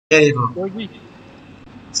There you go. Yogi,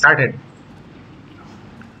 Started.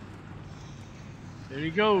 there he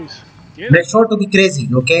goes. Get him. They're sure to be crazy,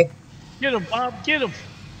 okay? Get him, Bob. Get him.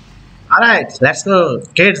 Alright, let's go.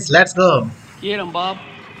 Kids, let's go. Get him, Bob.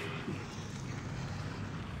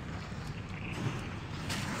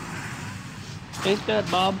 Ain't that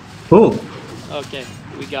Bob? Who? Okay,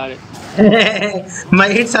 we got it. My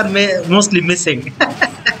hits are mostly missing.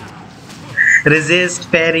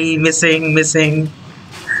 Resist, parry, missing.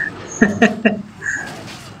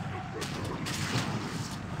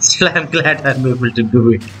 Still, I'm glad I'm able to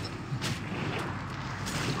do it.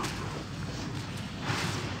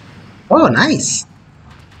 Oh, nice.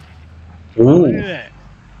 Look Ooh. at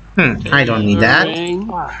that. I don't need that. Rain.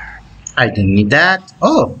 I didn't need that.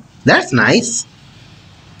 Oh, that's nice.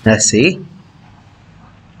 Let's see.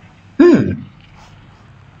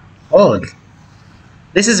 Oh,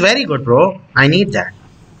 this is very good, bro. I need that.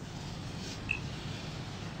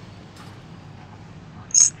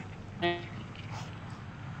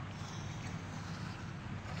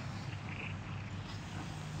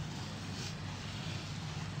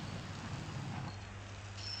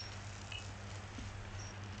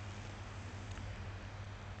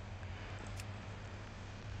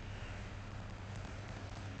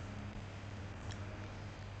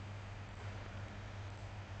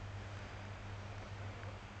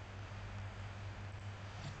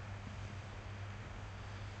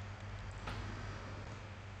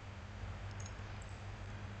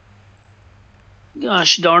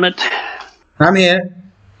 Gosh darn it. I'm here.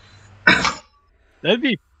 That'd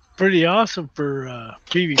be pretty awesome for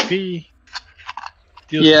PvP.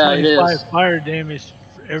 Deals Yeah, it 25 is. fire damage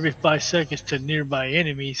every 5 seconds to nearby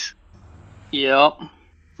enemies Yep.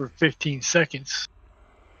 for 15 seconds.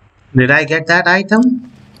 Did I get that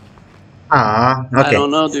item? Ah, I okay.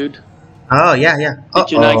 don't know, dude. Oh, yeah.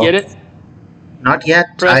 Did you not get it? Not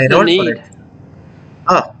yet. Press I the rolled for need. it.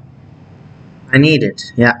 Oh, I need it.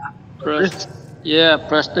 Yeah. Press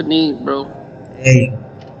the need, bro. Hey.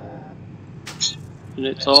 And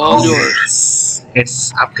it's all yours. Yes.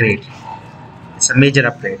 It's upgrade. It's a major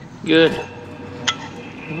upgrade. Good.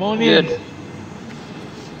 Come on Good. in.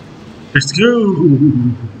 Let's go.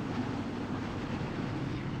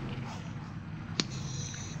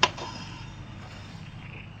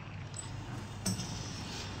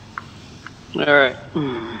 All right.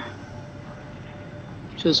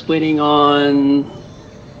 Just waiting on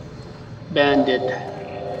Bandit.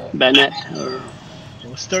 Or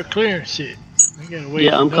Let's start clearing shit. We gotta wait.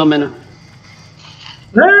 yeah, I'm coming.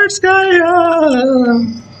 Let's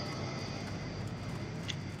go.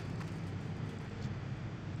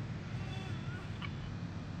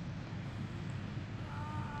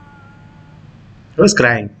 Who's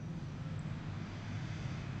crying?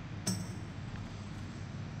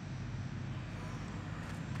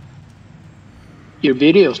 Your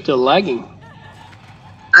video's still lagging.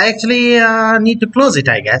 I actually need to close it,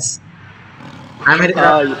 I guess.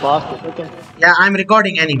 You paused it. Okay. Yeah, I'm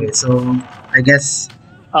recording anyway, so I guess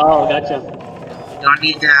Oh, gotcha. don't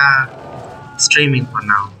need streaming for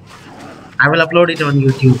now. I will upload it on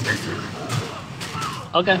YouTube.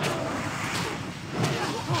 Okay.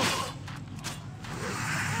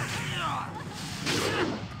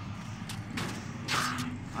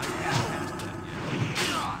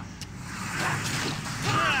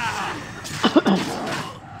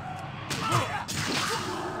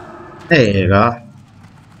 There you go.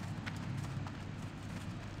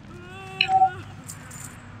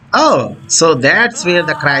 Oh, so that's where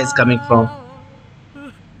the cry is coming from.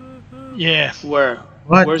 Yeah. Where?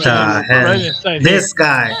 What Where's the it hell? Right inside This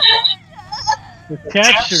guy. We're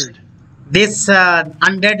captured. This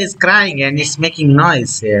undead is crying and it's making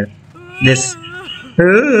noise here. This.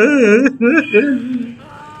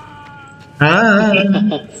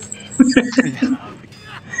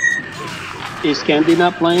 Is Candy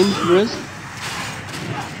not playing, Bruce?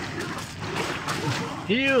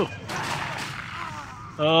 Heal.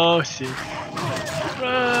 Oh shit.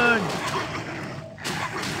 Run.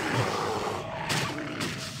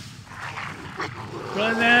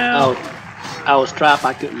 Run now. Oh, I was trapped.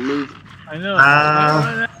 I couldn't move. I know.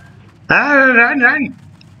 Run.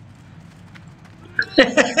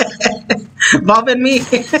 Bob and me.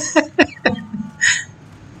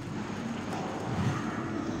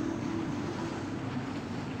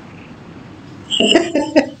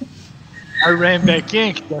 I ran back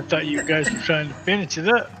in because I thought you guys were trying to finish it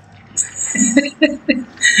up.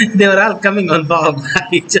 They were all coming on Bob.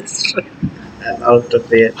 I just ran out of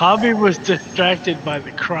there. Hobby was distracted by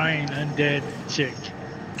the crying undead chick.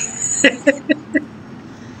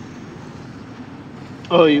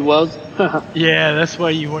 Oh, he was? Yeah, that's why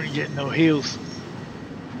you weren't getting no heals.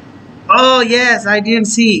 Oh yes, I didn't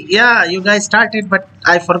see. Yeah, you guys started, but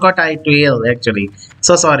I forgot I to heal actually.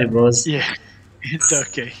 So sorry, bros. Yeah, it's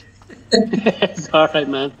okay. It's all right,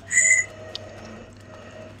 man.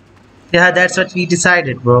 Yeah, that's what we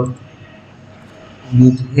decided, bro. We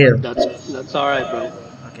need to heal. That's all right, bro.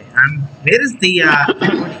 Okay, where is the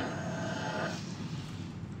dead body?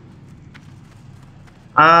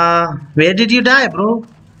 Where did you die, bro?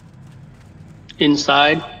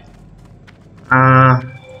 Inside, Uh,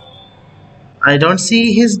 I don't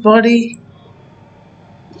see his body.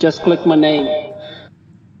 just click my name.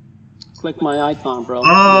 Click my icon, bro.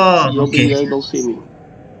 Oh, You'll okay. be able to see me.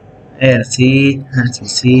 Yeah, see, let's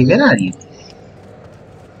see. Where are you?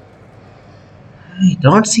 I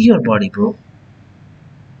don't see your body, bro.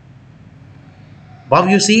 Bob,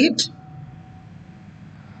 you see it?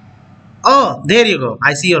 Oh, there you go.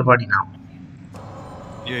 I see your body now.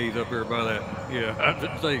 Yeah, he's up there by that. Yeah, I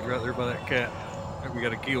didn't say he's right there by that cat that we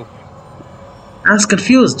got to kill. I was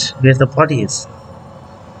confused where the body is.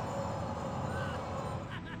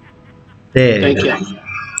 There Thank you you. go.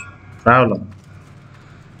 Problem.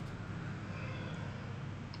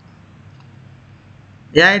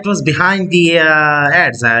 Yeah, it was behind the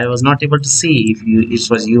ads. I was not able to see if it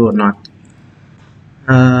was you or not.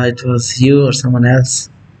 It was you or someone else.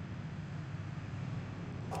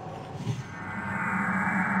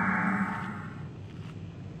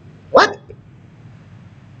 What?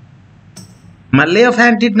 My lay of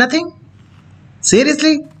hand did nothing?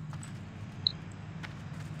 Seriously?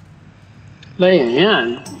 Lay a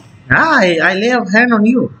hand. Ah, I lay of hand on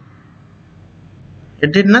you.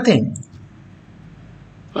 It did nothing.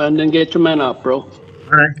 And then get your man up, bro.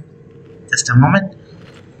 Alright. Just a moment.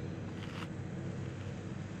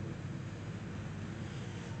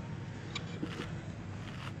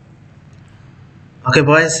 Okay,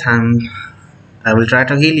 boys. I will try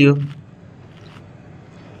to heal you.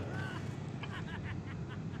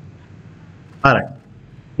 Alright.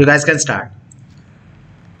 You guys can start.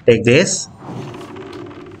 Take this.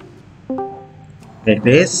 Take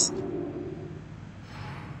this.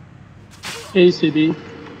 ACB.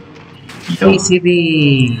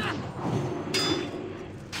 PCB.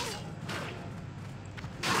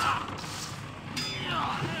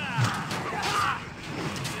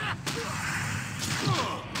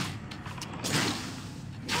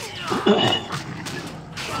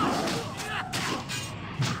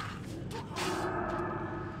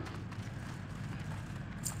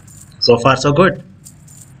 So far, so good.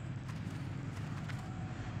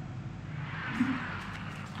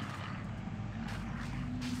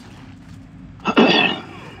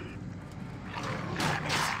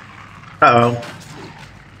 Uh-oh.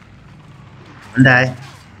 One die.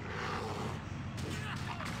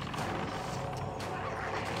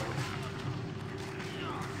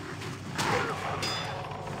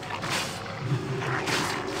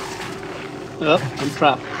 Oh, I'm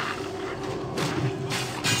trapped.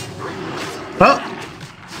 Oh!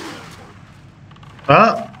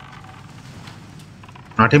 Oh!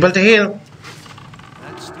 Not able to heal.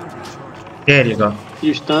 There you go.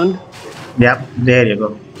 You stunned? Yep, there you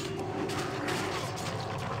go.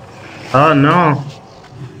 Oh no.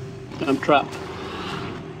 I'm trapped.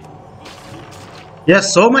 You have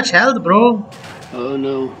so much health, bro. Oh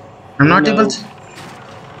no. I'm Oh, not no. able to.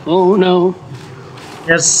 Oh no.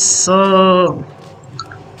 You're so.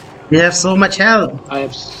 You have so much health. I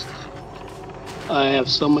have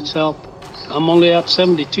so much health. I'm only at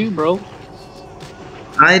 72, bro.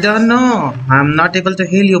 I don't know. I'm not able to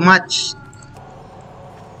heal you much.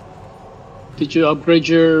 Did you upgrade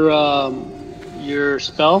your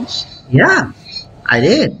spells? Yeah, I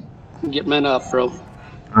did. Get men up, bro.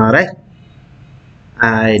 Alright.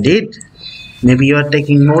 I did. Maybe you are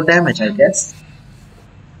taking more damage, I guess.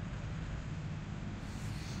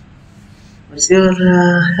 What's your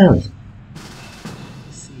health?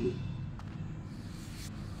 Let's see.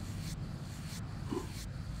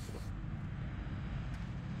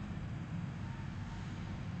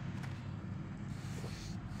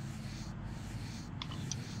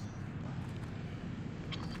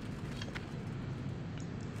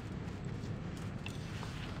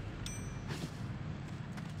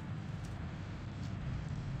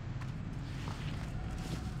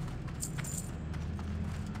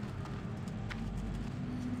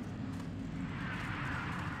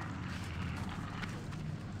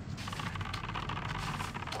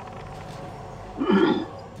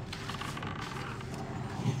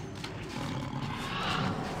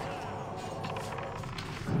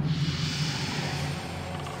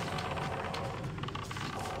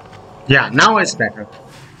 Yeah, now it's better.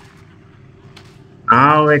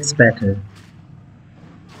 Now it's better.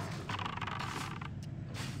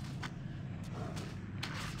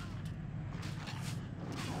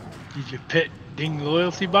 Did you pet Ding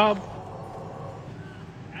Loyalty, Bob?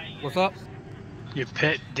 What's up? You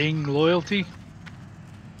pet Ding Loyalty?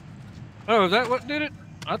 Oh, is that what did it?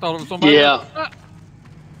 I thought it was somebody else.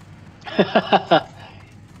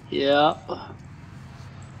 Yeah.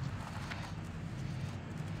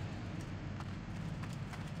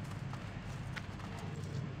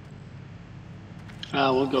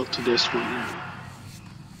 Yeah. We'll go to this one now.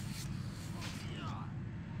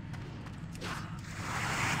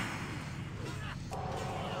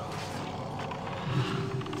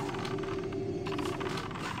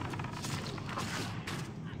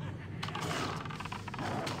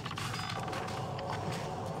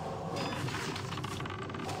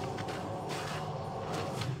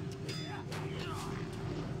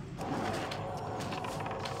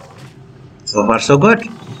 So far, so good.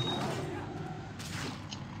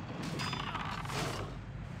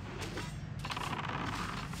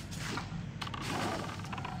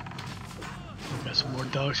 Got some more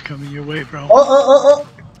dogs coming your way, bro. Oh.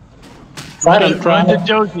 Sorry. Run to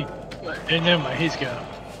Josie. And never mind, he's got him.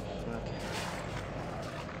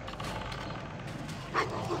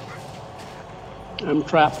 I'm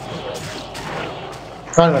trapped.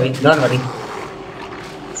 Don't worry.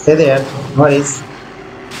 Stay there. No worries.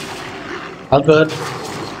 All good.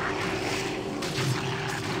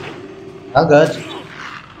 All good.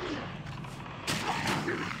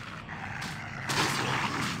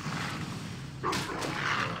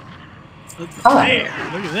 There,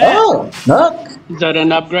 look at that. Oh, look. Is that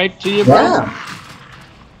an upgrade to you, bro? Yeah.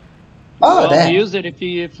 Oh, Well, there. use it if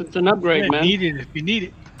it's an upgrade, Yeah, man. need it if you need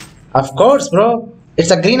it. Of course, bro.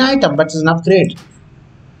 It's a green item, but it's an upgrade.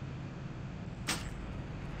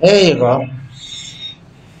 There you go.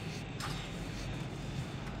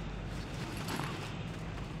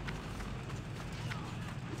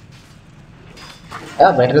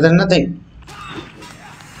 Yeah, better than nothing.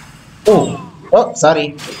 Oh,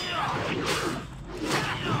 sorry.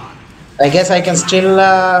 I guess I can still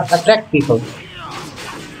attract people.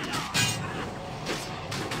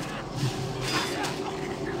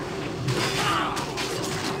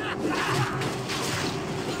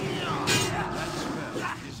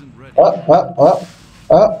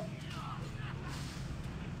 Oh.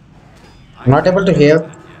 I'm not able to heal.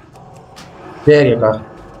 There you go.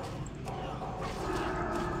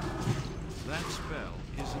 That spell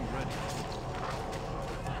isn't ready.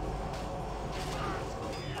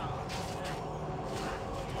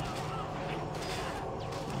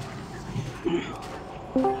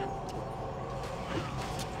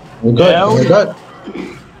 You're good. Yeah, You're good.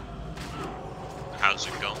 How's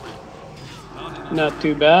it going? Not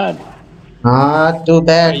too bad. Not too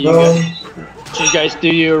bad, You bro. Did you guys do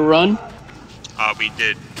your run? We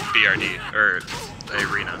did BRD, or the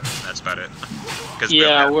arena, that's about it. Because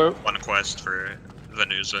Yeah, we we're- only had one quest for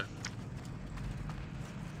Venusa.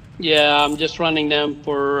 Yeah, I'm just running them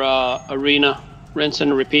for arena, rinse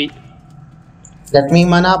and repeat. Let me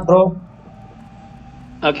man up, bro.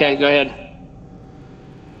 Okay, go ahead.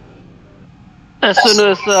 As soon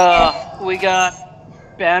as we got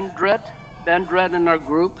Bandred in our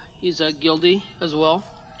group, he's a guildie as well.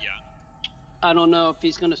 Yeah. I don't know if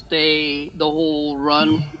he's gonna stay the whole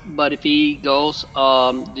run, but if he goes,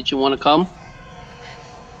 did you want to come?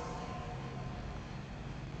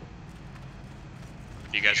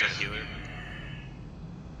 Do you guys have healer?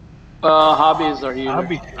 Hobby is our healer.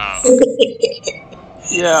 Hobby. Oh,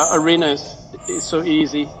 Yeah, arena is so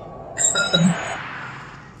easy.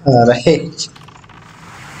 Alright. It's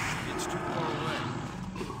too far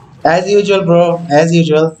away. As usual, bro. As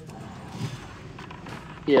usual.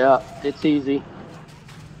 Yeah, it's easy.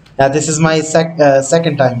 Yeah, this is my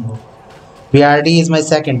second time, bro. BRD is my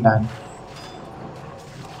second time.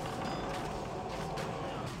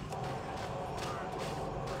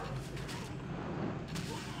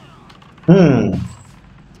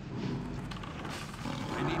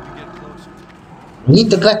 I need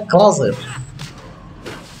to get closer.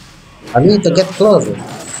 I need to get closer.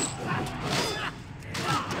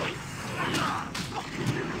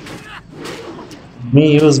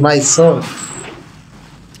 Me use my sword.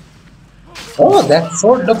 Oh, that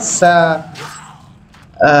sword looks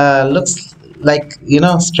looks like, you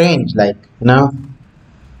know, strange, like, you know,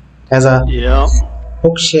 has a Yeah.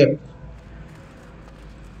 hook shape.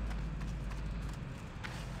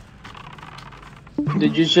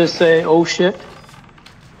 Did you just say, oh shit?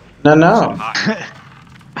 No, no.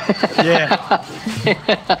 Yeah.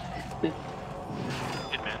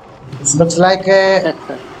 This looks like a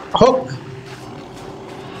hook.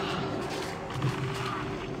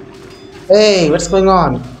 Hey, what's going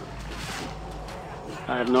on?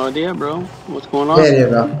 I have no idea, bro. What's going on? There you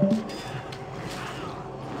go.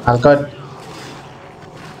 All good.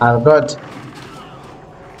 All good.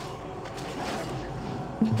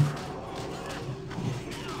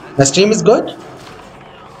 The stream is good?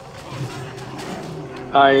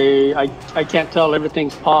 I can't tell.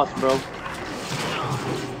 Everything's paused, bro.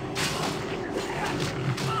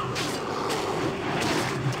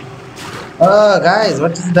 Oh, guys,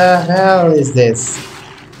 what the hell is this?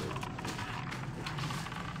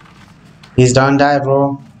 Please don't die,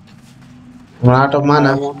 bro. I'm out of I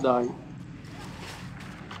mana. won't die.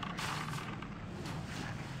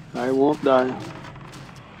 I won't die.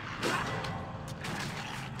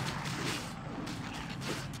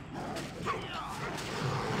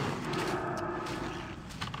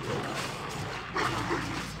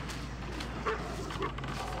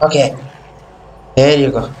 Okay. Here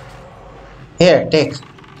you go. Here, take.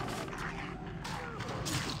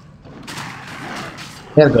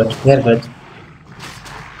 You're good. You're good.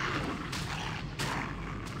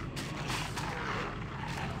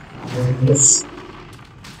 Yes.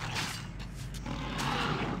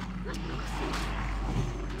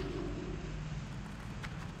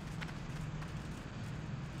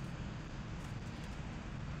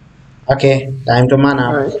 Okay, time to mana.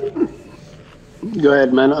 All right. Go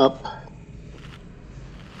ahead, man. Up.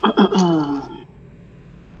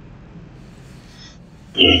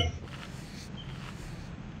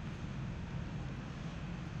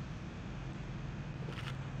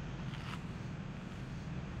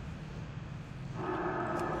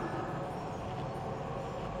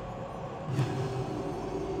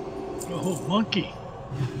 Oh, monkey.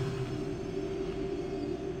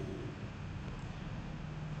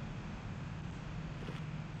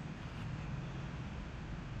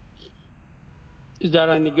 Is that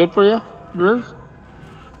any good for you, Drew?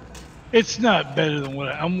 It's not better than what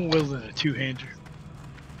I'm wielding a two-hander,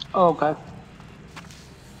 Oh, okay.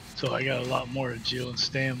 so I got a lot more agile and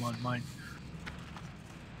stam on mine.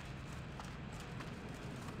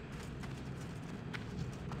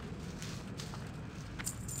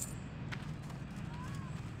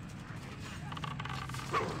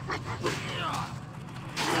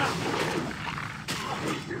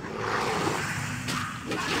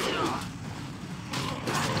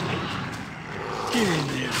 Get in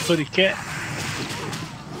there, footy cat.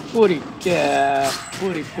 Footy cat.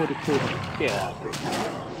 Footy cat.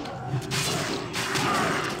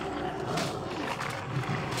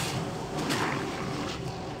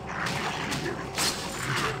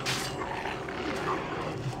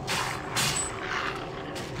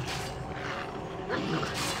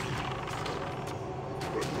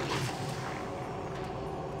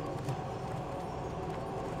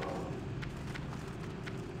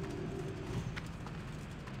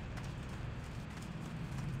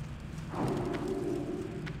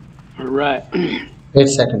 All right. Wait a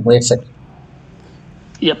second, wait a second.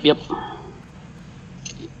 Yep.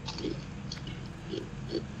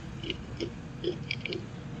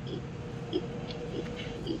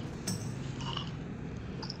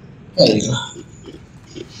 There you go.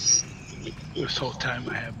 This whole time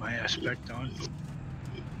I have my aspect on.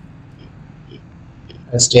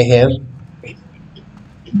 I'll stay here.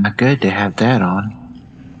 Not good to have that on.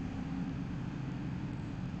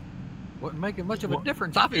 Wasn't making much of a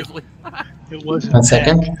difference, obviously. It wasn't. 1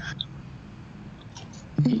 second.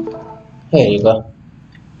 Here you go.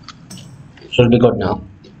 Should be good now.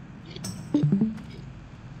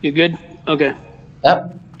 You good? Okay.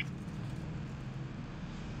 Yep.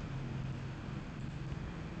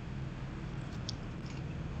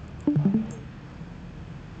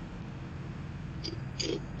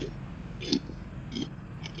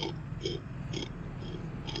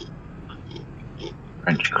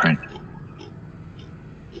 Crunch, crunch.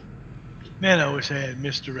 Man, I wish I had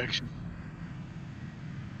misdirection.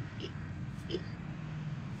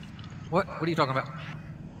 What are you talking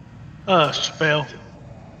about? Spell.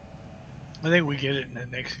 I think we get it in the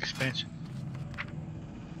next expansion.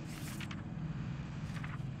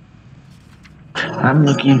 I'm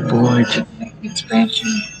looking forward to the next expansion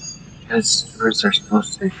because birds are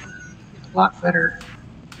supposed to get a lot better.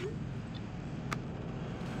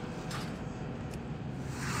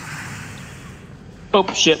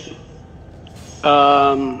 Oh shit.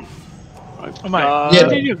 Am I? Yeah.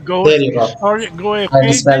 Did you go? There you go. Start go I AFK,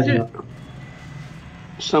 dispelled did you. you?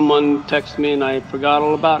 Someone texted me and I forgot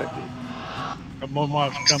all about it. More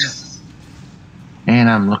mobs coming. And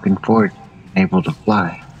I'm looking forward to being able to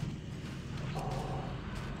fly.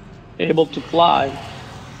 Able to fly.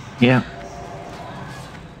 Yeah.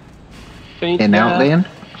 Faint And that. Outland?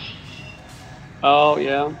 Oh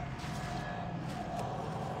yeah.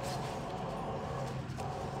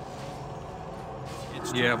 It's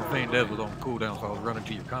Yeah, my Feign Death was on cooldown, so I was running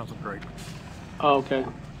to your concentrate. Oh, okay.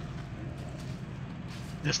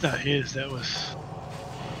 That's not his. That was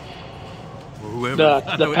Well, whoever. The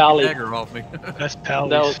I know it pally. dagger off me. that's That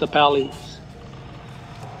Pally's. was the pally.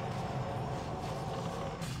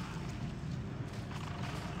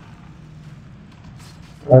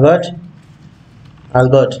 Albert?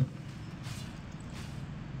 Albert.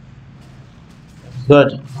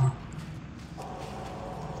 Good.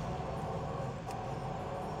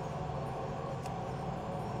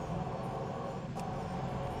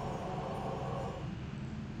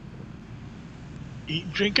 Eat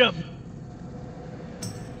and drink up.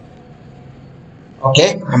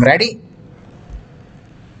 Okay, I'm ready.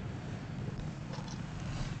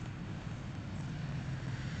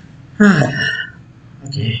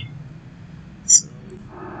 Okay. So,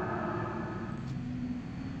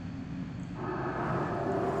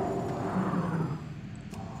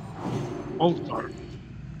 Mozart.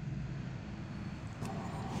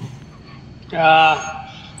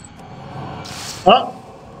 oh,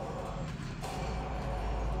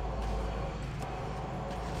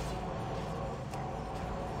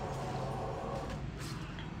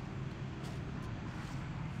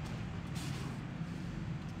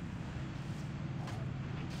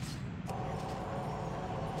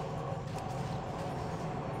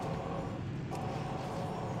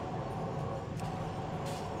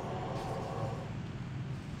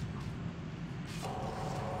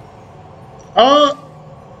 oh,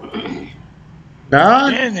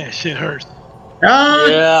 God, Man, that shit hurts. God,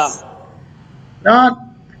 Yeah. God.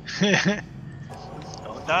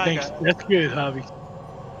 Don't die, Thanks. guys. That's good, Hobby.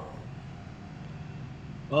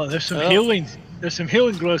 Oh, there's some Oh. healing. There's some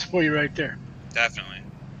healing gloves for you right there. Definitely.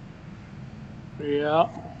 Yeah.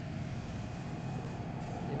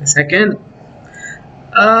 Wait a second.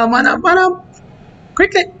 Mana,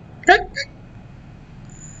 quickly, quick.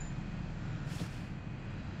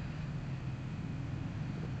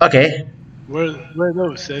 Okay. Where are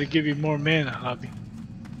those? That'll give you more mana, Hobby.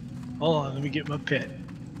 Hold on, let me get my pet.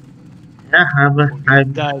 Yeah, I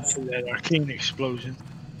died to that arcane explosion.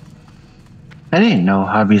 I didn't know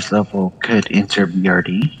Hobby's level could enter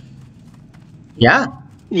BRD. yeah.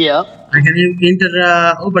 Yeah. I can enter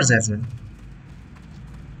Ubers as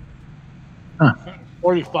well.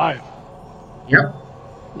 45. Yep.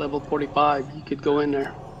 Level 45. You could go in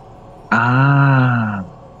there. Ah,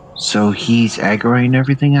 so he's aggroing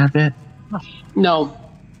everything a bit? No.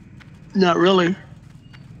 Not really.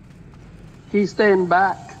 He's staying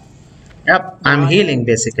back. Yep. I'm healing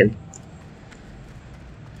basically.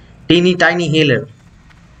 Teeny tiny healer.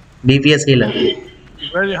 DPS healer. You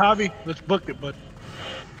ready, Hobby? Let's book it, bud.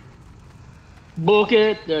 Book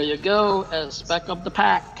it. There you go. And spec up the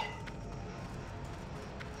pack.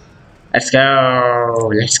 Let's go.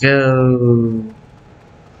 Let's go.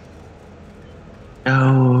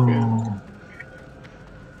 Oh,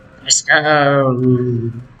 Let's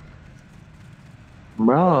go.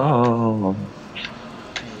 bro.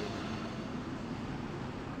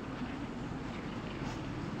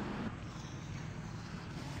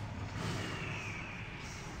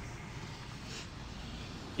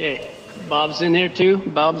 Okay. Bob's in here too.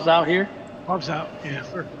 Bob's out here. Bob's out. Yeah,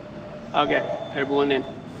 sure. Okay. Everyone in.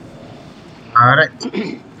 All right.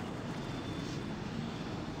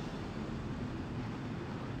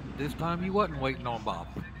 This time you wasn't waiting on Bob.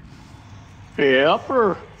 Yep.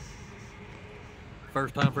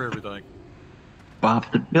 First time for everything. Bob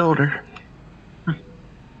the Builder.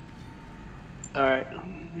 All right.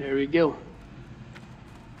 There we go.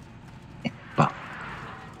 Bob.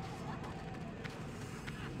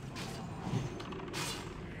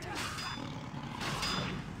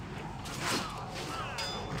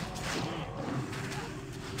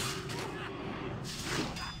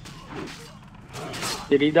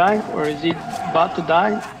 Did he die, or is he about to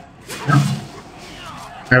die?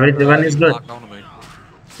 Everyone is good. Locked onto me.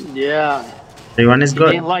 Yeah. Everyone is He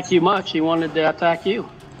good. didn't like you much. He wanted to attack you.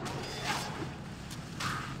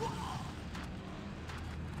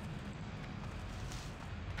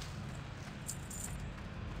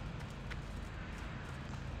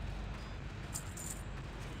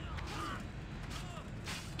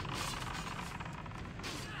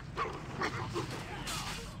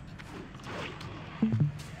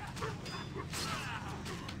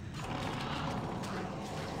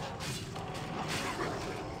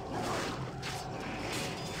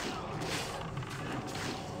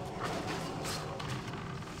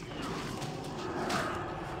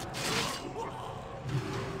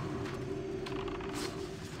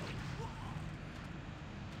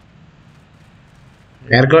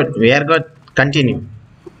 We are good. We are good. Continue.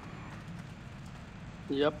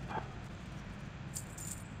 Yep.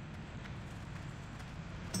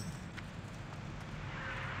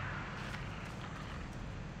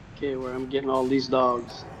 Okay, where I'm getting all these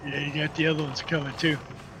dogs. Yeah, you got the other ones coming too.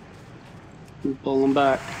 Pull them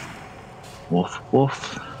back. Woof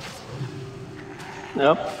woof.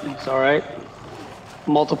 Yep, it's all right.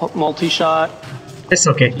 Multi-shot. It's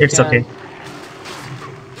okay. It's okay.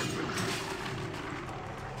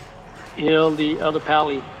 Heal the other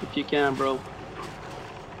pally if you can, bro.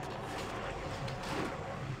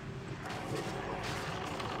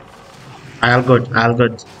 All good. All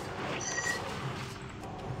good.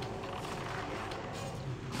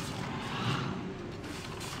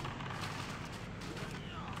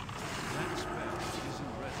 That spell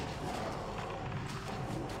isn't ready.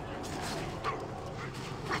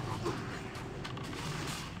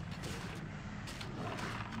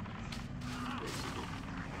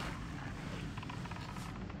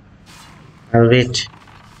 I'll wait.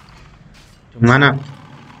 To mana.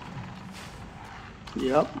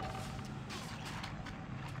 Yep.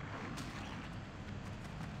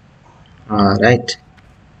 All right.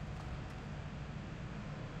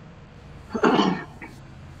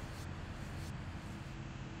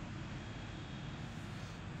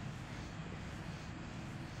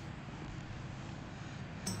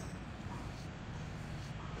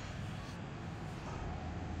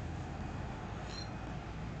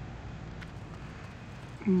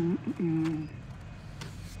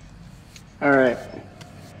 All right.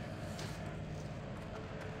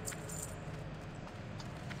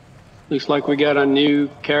 Looks like we got a new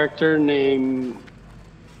character named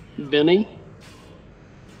Benny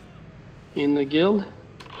in the guild.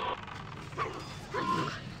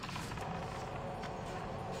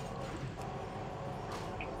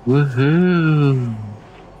 Woohoo!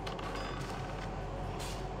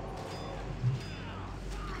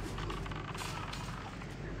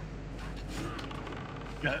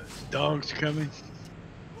 Got dogs coming.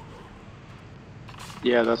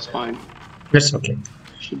 Yeah, that's fine. It's okay.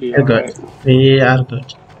 Should be We're all good. right. We are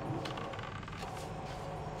good.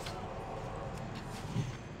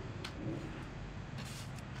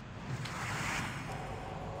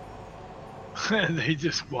 They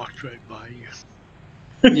just walked right by you.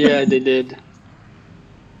 Yeah, they did.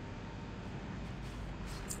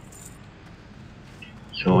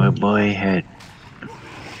 Your boy had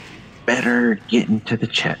better get into the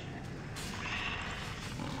chat.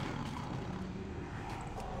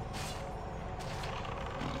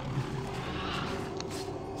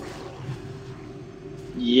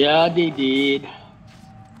 Yeah, they did.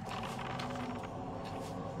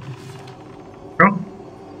 Oh,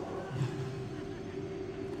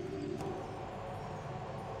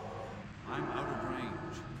 I'm out of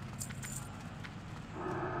range.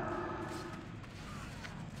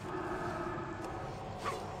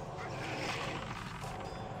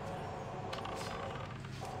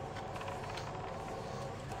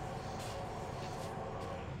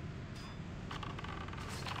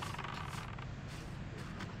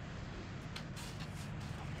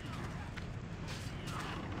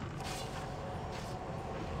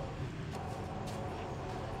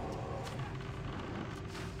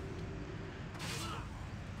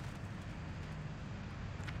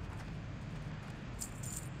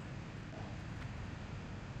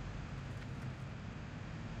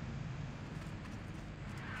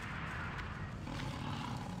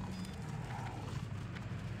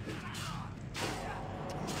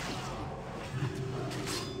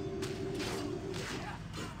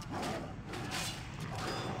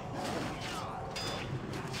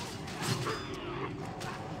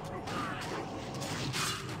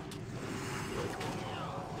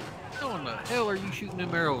 How in the hell are you shooting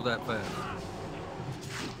them arrows that fast?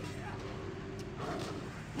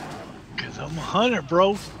 Cause I'm a hunter,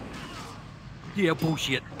 bro. Yeah,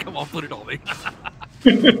 bullshit. Come on, put it on me.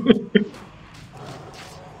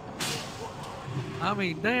 I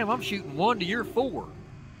mean, damn, I'm shooting 1 to your 4.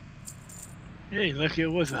 Hey, lucky it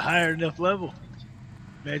was a higher enough level.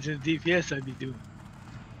 Imagine the DPS I'd be doing.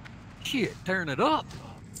 Shit, turn it up.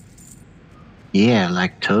 Yeah,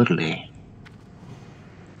 like totally.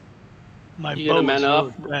 My You get a bow is man really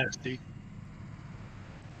up? fast, dude.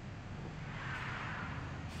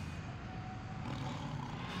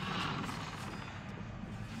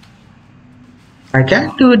 I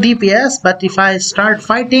can do DPS, but if I start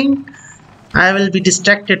fighting, I will be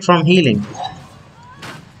distracted from healing.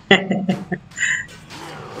 And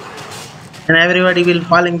everybody will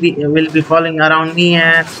be falling around me,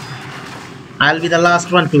 and I'll be the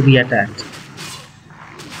last one to be attacked.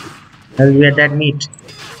 I'll be a dead meat.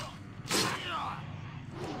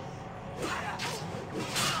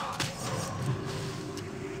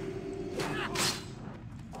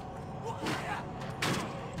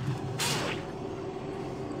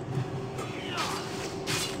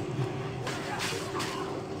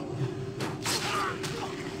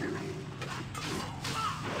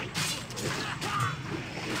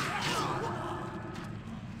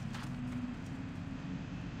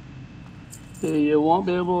 You won't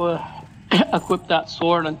be able to equip that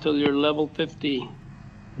sword until you're level 50.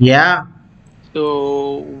 Yeah.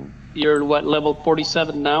 So you're what, level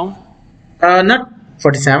 47 now? Not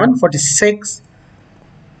 47, 46.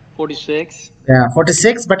 46? Yeah,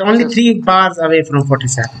 46, but only Just, 3 bars away from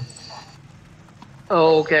 47.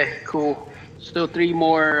 oh, okay, cool. Still 3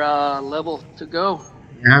 more levels to go.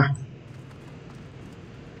 Yeah.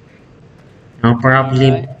 No All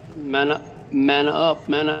right. problem. Mana up,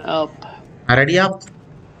 mana up. Already up?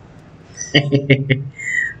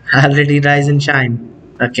 Already rise and shine.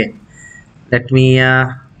 Okay. Let me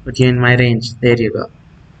put you in my range. There you go.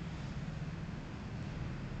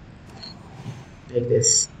 Take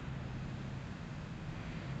this.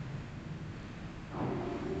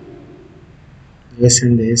 Yes,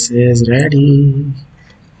 and this is ready.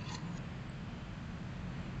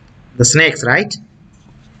 The snakes, right?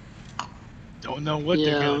 Don't know what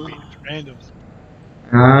they're gonna Yeah. be. It's random.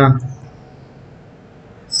 Ah,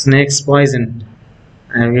 snakes poison.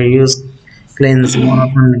 I will use cleanse more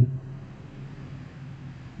often.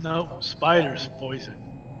 No, spiders poison.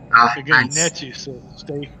 Ah, They're gonna nice. net you, so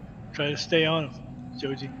try to stay on them,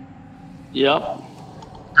 Joji. Yep.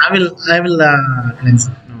 I will cleanse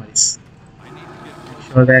it. No worries. I need to get Make closer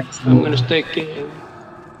sure to that I'm you. gonna stick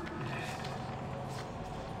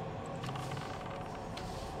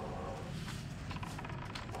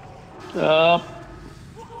up.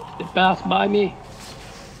 It passed by me.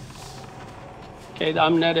 Okay,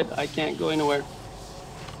 I'm netted. I can't go anywhere.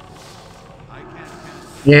 I can't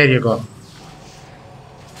cast Here you go.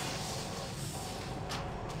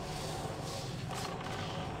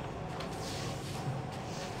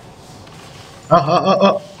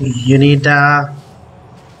 Oh. You need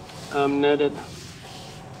I'm netted.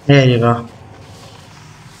 here you go.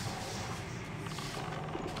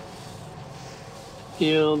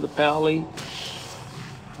 Heal the pally.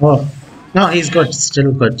 Oh, no, he's good.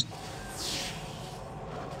 Still good.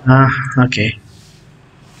 Ah, okay.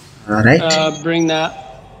 All right. Bring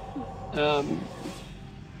that. Um,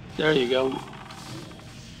 there you go.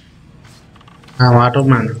 I'm out of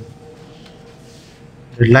mana.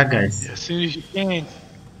 Good luck, guys. As soon as you can,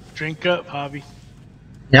 drink up, Hobby.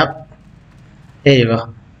 Yep. Here you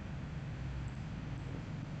go.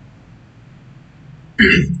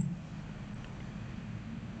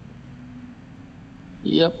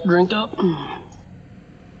 Yep, drink up. Come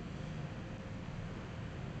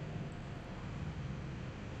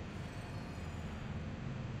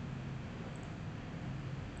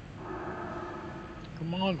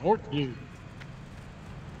on, horse you.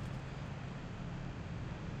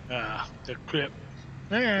 Ah, the clip.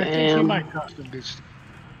 I think he Bam. might cost him this.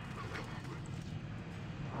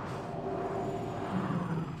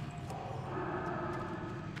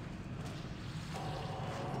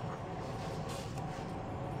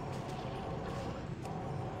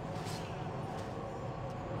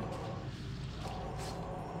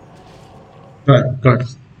 Good.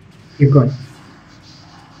 Keep going.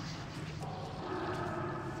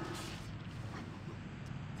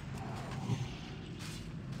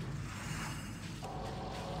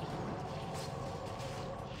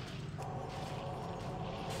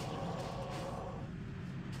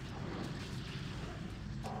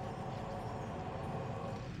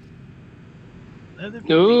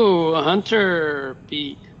 Ooh, a hunter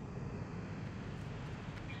beat.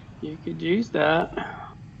 You could use that.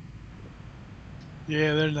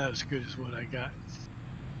 Yeah, they're not as good as what I got.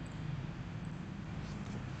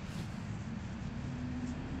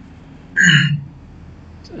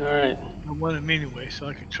 All right. I want them anyway, so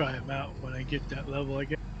I can try them out when I get that level. I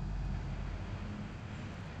guess.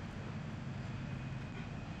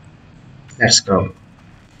 Let's go.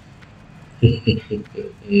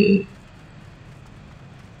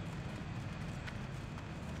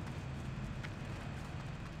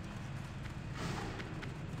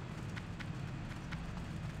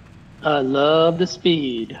 I love the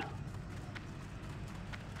speed.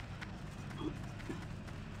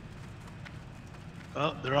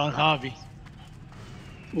 Oh, they're on Hobby.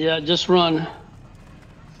 Yeah, just run.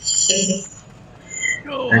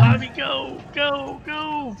 Go, Hobby, go.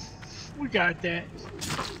 We got that.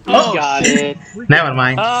 You Oh, got shit. it. Never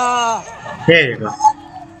mind. Ah, Here you go.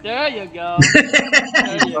 there you go.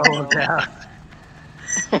 There you Oh, go. yeah.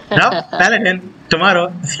 No, Paladin.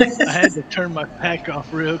 Tomorrow. I had to turn my pack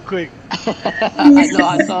off real quick. I know,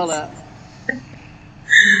 I saw that.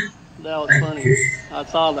 That was funny. I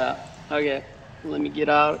saw that. Okay, let me get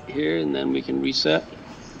out here and then we can reset.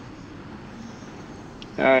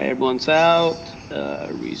 All right, everyone's out.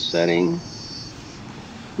 Resetting.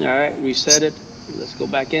 All right, reset it. Let's go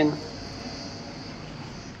back in.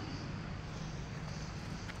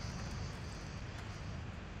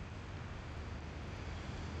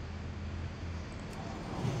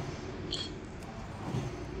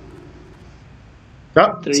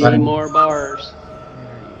 Oh, 3 sorry. more bars.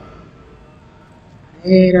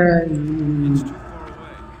 It's too far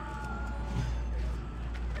away.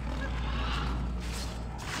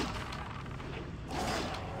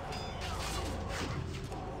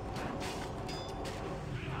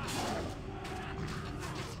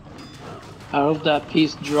 I hope that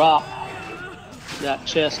piece dropped. That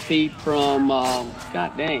chest feed from,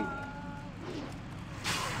 god dang.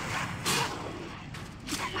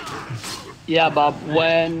 Yeah, Bob,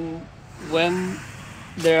 when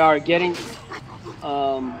they are getting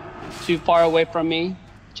too far away from me,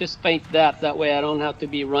 just paint that. That way I don't have to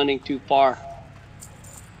be running too far.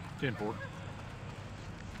 10-4.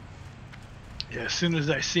 Yeah, as soon as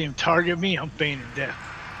I see him target me, I'm fainting death.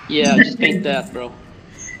 Yeah, just paint that, bro.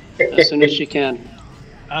 As soon as you can.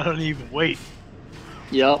 I don't even wait.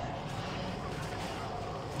 Yep.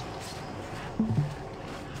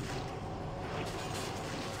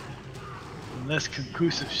 Unless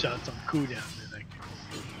conclusive shots on cooldown, then I can.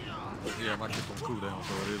 Yeah, my shit's on cooldown,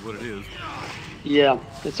 so it is what it is. Yeah,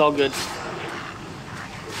 it's all good.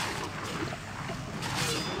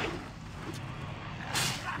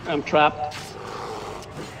 I'm trapped.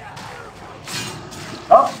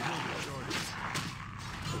 Oh,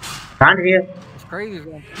 can't hear. It's crazy is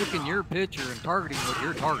I'm picking your picture and targeting what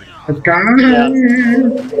you're targeting.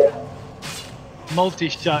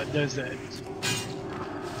 Multi-shot does that.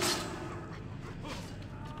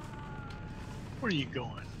 Where are you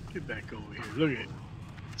going? Get back over here. Look at it.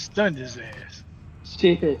 Stunned his ass.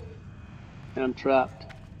 Shit. I'm trapped.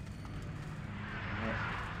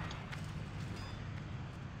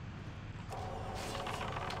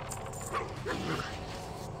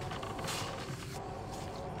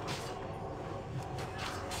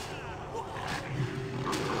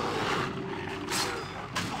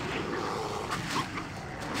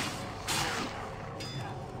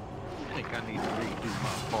 I think I need to redo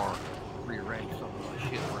my bar, rearrange some of my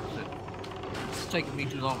shit where it's at. It's taking me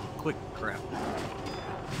too long to click the crap.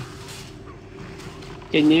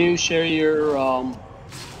 Can you share your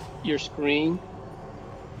screen?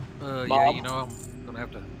 Yeah, Bob? you know, I'm gonna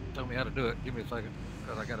have to tell me how to do it. Give me a second,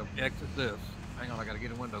 because I gotta exit this. Hang on, I gotta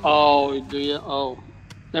get in Windows. Oh, do you? Oh,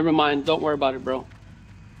 never mind. Don't worry about it, bro.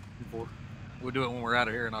 We'll do it when we're out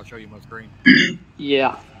of here, and I'll show you my screen.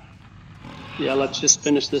 Yeah. Yeah, let's just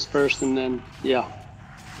finish this first and then, yeah.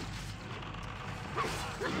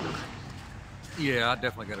 Yeah, I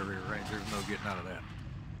definitely gotta rearrange. There's no getting out of that.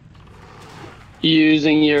 You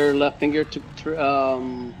using your left finger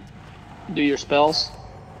to do your spells?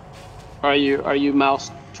 Are you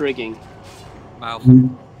mouse trigging? Mouse.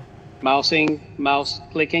 Mouse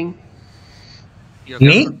clicking? Yes,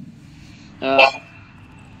 Me?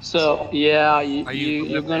 So yeah, I use the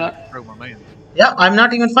you're left hand gonna. to control my man. Yeah, I'm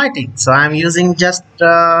not even fighting, so I'm using just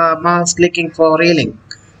mouse clicking for healing.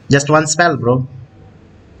 Just one spell, bro.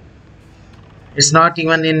 It's not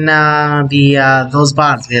even in those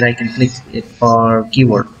bars where I can click it for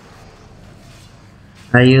keyword.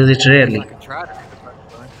 I use it I rarely. can try to do the same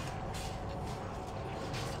thing.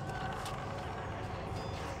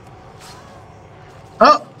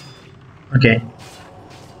 Oh, okay.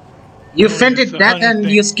 You Oh, fainted it's a that honey and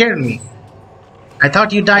thing. you scared me. I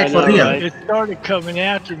thought you died I for know, real. right? It started coming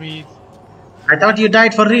after me. I thought you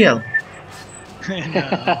died for real.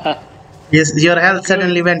 And, Yes, your health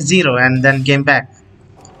suddenly went zero and then came back.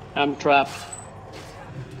 I'm trapped.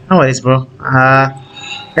 No worries, bro.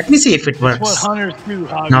 Let me see if it it's what works. hunters do,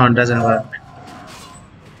 Hobby. No, it doesn't work.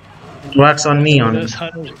 It works on me What only. us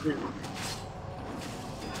hunters do.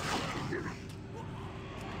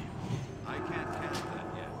 I can't cast that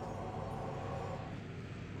yet.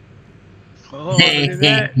 Oh, look at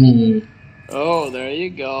that. Oh, there you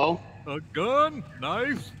go. A gun?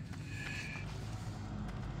 Nice.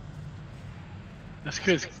 That's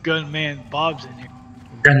because Gunman Bob's in here.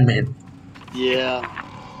 Gunman. Yeah.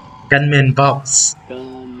 Gunman Box.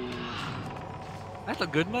 Gunman. That's a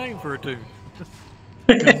good name for a tune.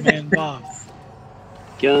 Gunman Bob.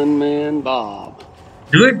 Gunman Bob.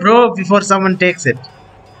 Do it, bro, before someone takes it.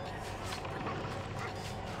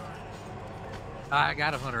 I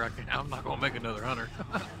got a hunter. I'm not gonna make another hunter.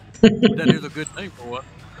 That is a good name for what?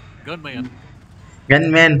 Gunman.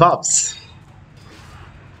 Gunman Bobs.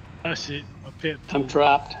 That's it. A pit. I'm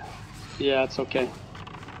trapped. Yeah, it's okay.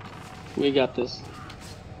 We got this.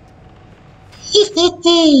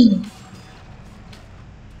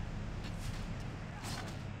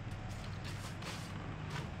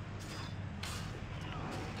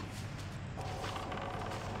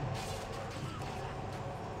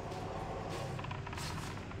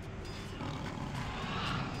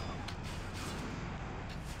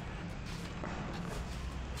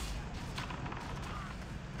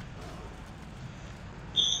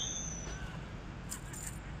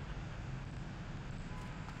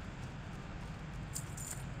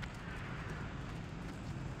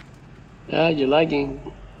 Yeah, you're lagging.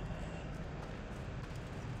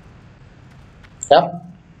 Yep.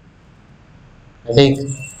 I think.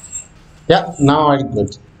 Yeah, now I'm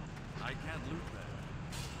good. I can't loot that.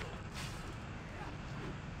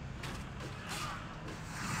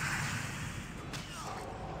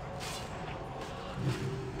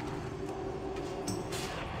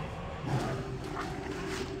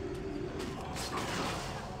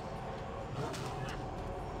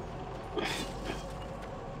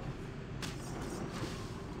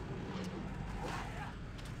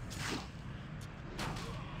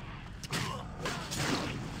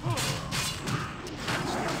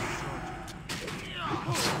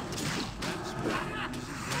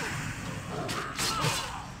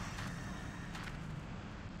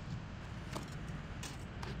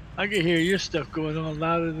 I can hear your stuff going on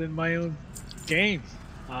louder than my own game.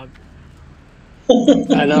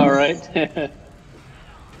 I know, right?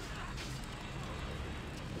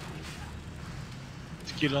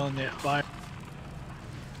 Let's get on that fire.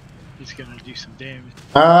 He's gonna do some damage.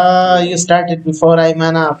 You started before I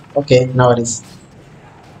man up. Okay, no worries.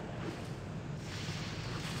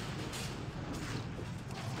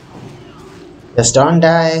 Just don't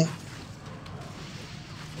die.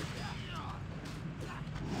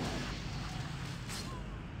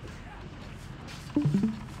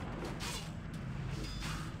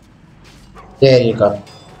 There you go.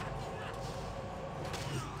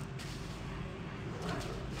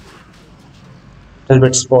 Little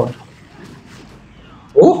bit sport.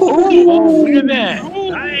 Oh, Ooh, look at that!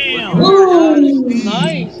 Damn! Ooh.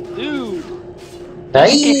 Nice, dude.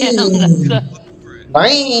 Damn, that's Nice. a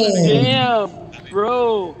Nice. damn,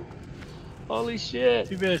 bro. Holy shit.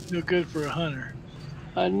 Too bad it's no good for a hunter.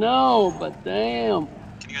 I know, but damn.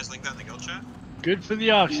 Can you guys link that in the guild chat? Good for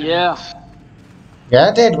the auction. Yeah.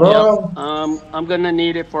 Got it, Yep. bro. I'm gonna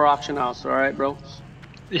need it for auction house. All right, bro.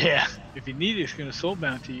 Yeah. If you need it, it's gonna soul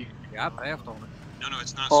bound to you. Yeah, I passed on it. No,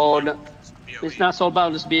 it's not. Oh, sold. no. It's BOE. It's not soul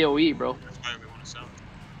bound. It's BOE, bro. That's why we want to sell it.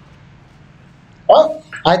 Oh,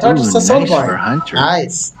 I thought Ooh, it's a soul nice point. for Hunter.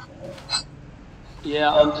 Nice.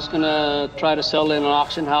 Yeah, I'm just gonna try to sell it in an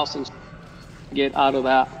auction house and get out of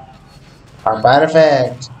that. Oh,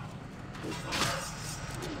 perfect.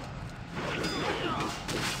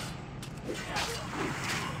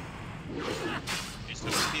 It's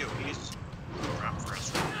the BOE's crap for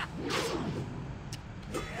us.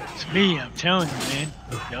 It's me, I'm telling you, man.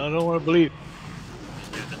 Y'all don't want to believe it.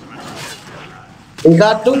 Yeah, it doesn't matter. We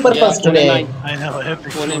got two purpose Yeah, today. 29, I know,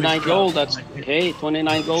 epic. 29 gold. That's hey,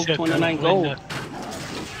 29 gold, 29 gold.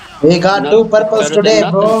 We got No, two purpose better than today, nothing.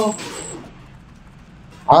 bro.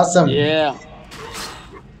 Awesome. Yeah.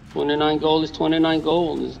 29 gold is 29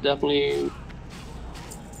 gold. It's definitely.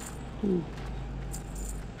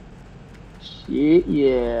 Shit,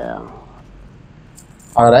 yeah.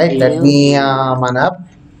 All right, let Yeah. me man up.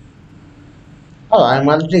 Oh, I'm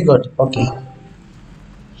already good. Okay.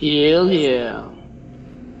 Hell yeah.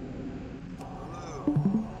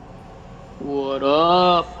 What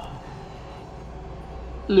up?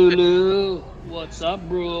 Lulu. What's up,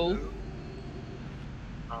 bro?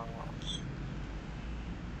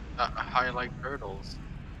 I like turtles.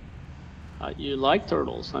 You like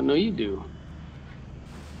turtles. I know you do.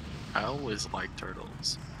 I always like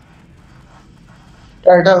turtles.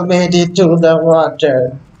 Turtle made it to the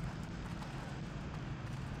water.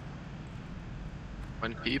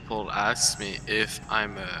 When people ask me if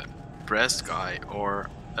I'm a breast guy or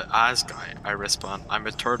an ass guy, I respond, I'm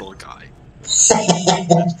a turtle guy.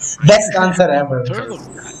 Best answer ever. Turtle.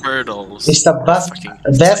 Turtles. It's the are best, fucking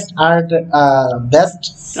best art,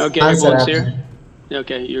 best Okay, answer everyone's ever. here.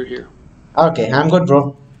 Okay, you're here. Okay, I'm good,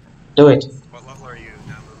 bro. Do it. What level are you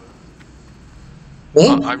now, Lulu? Me?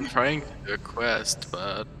 I'm trying to do a quest,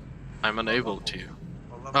 but I'm unable to.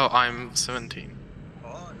 What level? Oh, I'm 17.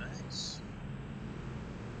 Oh, nice.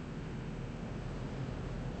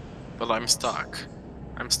 But I'm stuck.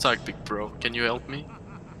 I'm stuck, big bro. Can you help me?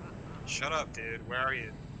 Shut up, dude. Where are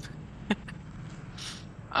you?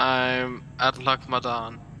 I'm at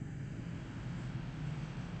Lakmadan.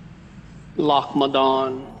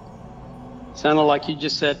 Lochmadon. Sounded like you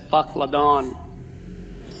just said fuck Ladon.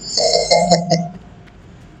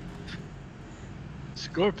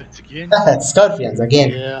 Scorpions again. Scorpions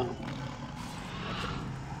again. Yeah.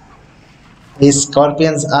 These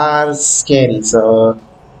scorpions are scary, so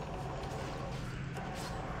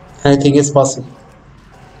anything is possible.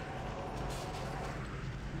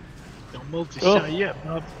 Don't multi-shot yet,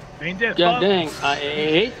 Bob. Ain't that God Bob? dang. I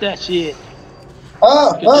hate that shit.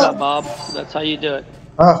 Oh, Good job, Bob. That's how you do it.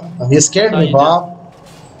 oh, you scared How me, you do? Bob.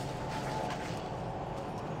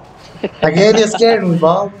 Again, you scared me,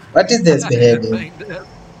 Bob. What is this behavior?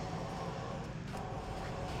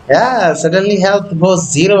 Yeah, suddenly health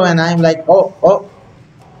goes zero, and I'm like, oh,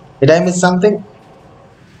 did I miss something?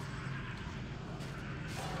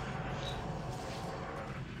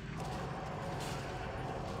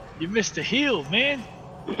 You missed the heal, man.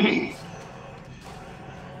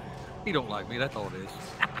 He don't like me. That's all it is.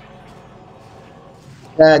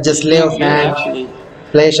 Just You're lay doing of good, hand, actually.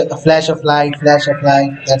 flash of light, flash of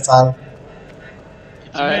light. That's all.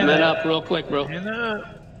 Get All your right, man man up. up real quick, bro. Man up.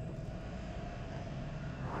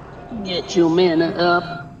 Get your mana up.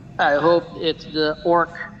 I hope it's the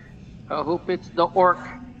orc. I hope it's the orc.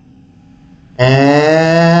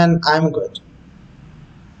 And I'm good.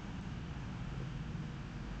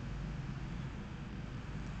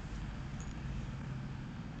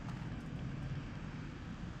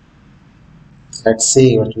 Let's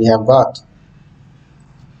see what we have got.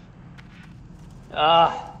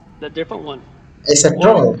 Ah, the different one. It's a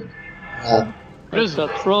troll. Uh, It's Grizzle. a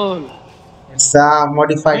troll. it's a I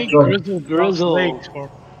modified think troll. Grizzle drops Grizzle. legs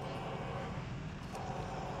for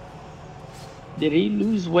Did he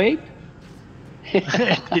lose weight?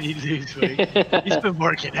 Did he lose weight? He's been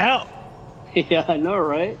working out. Yeah, I know,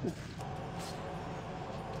 right?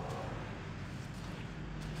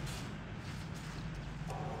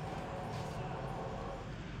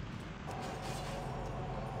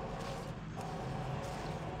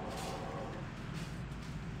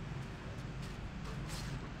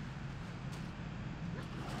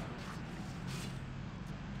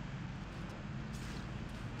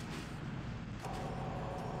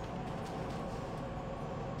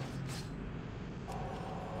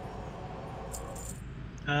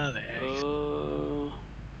 Oh, the axe.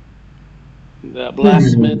 The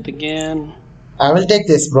blacksmith again. I will take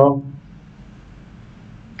this, bro.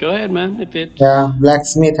 Go ahead, man. If it's Yeah,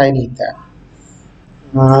 blacksmith, I need that.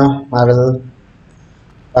 I will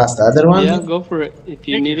pass the other one. yeah, go for it. If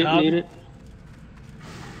you Thank need you, it, Hobby. need it.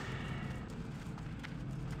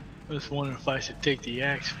 I was wondering if I should take the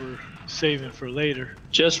axe for saving for later.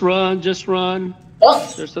 Just run, just run.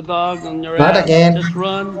 Oh, There's a dog on your not ass. again. Just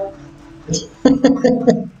run.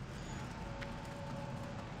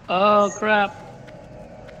 Oh crap.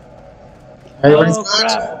 Everybody's Oh good.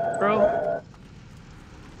 crap, bro.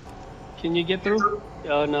 Can you get through?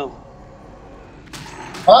 Oh no.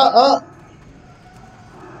 Oh,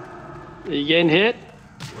 Are you getting hit?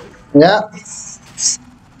 yeah.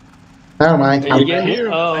 Never mind. Are you I'm getting hit?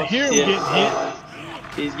 I Oh hear him shit. getting hit.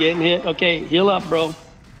 He's getting hit. Okay, heal up, bro.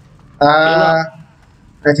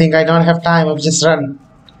 I think I don't have time. I'll just run.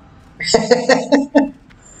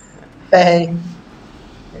 Hey,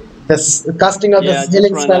 the casting of Yeah, the just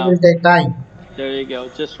healing run spell out. will take time. There you go.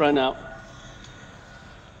 Just run out.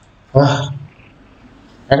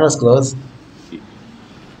 That was close.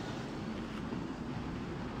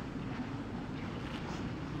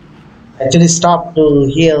 Actually, stopped to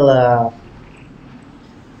heal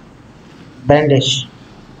bandage.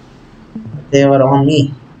 They were on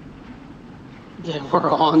me. They were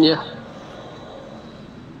on you.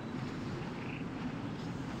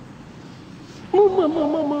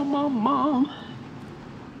 Mom.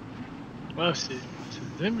 Well, see,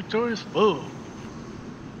 the inventory is full.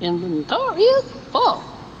 Inventory is full.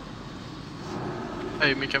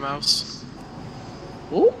 Hey, Mickey Mouse.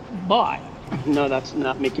 Oh, boy. No, that's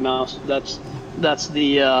not Mickey Mouse. That's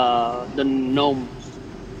the gnome.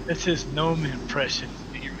 That's his gnome impression.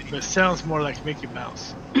 But it sounds more like Mickey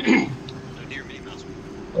Mouse.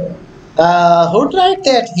 Who tried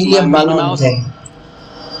that helium My Minnie balloon Mouse? thing?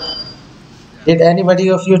 Did anybody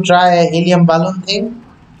of you try a helium balloon thing?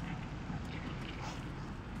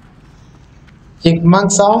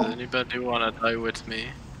 Chipmunk Does song? anybody wanna die with me?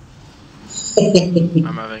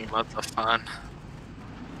 I'm having lots of fun.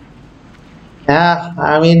 Yeah,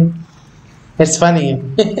 I mean, it's funny.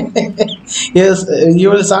 You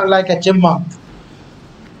will sound like a chipmunk.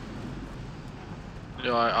 You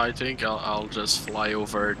know, I think I'll just fly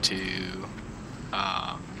over to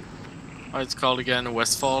what it's called again,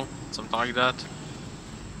 Westfall, something like that.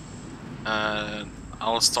 And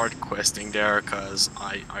I'll start questing there because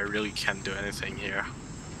I really can't do anything here.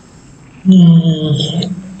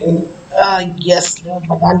 Yes,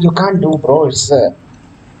 but you can't do, bro. It's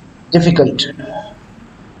difficult.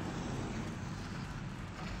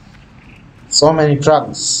 So many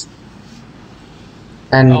trucks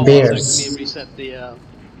and Oh, 1 second. Let me bears. reset the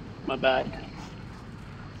my bag.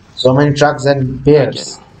 So many trucks and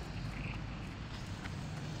bears. Okay.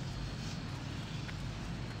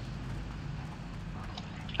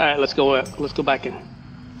 All right, let's go. Let's go back in.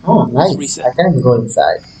 Oh, nice. Reset. I can go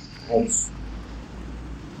inside. Nice.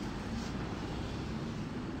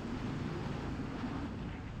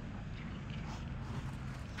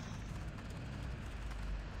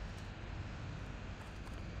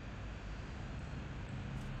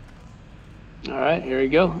 All right, here we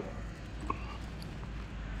go.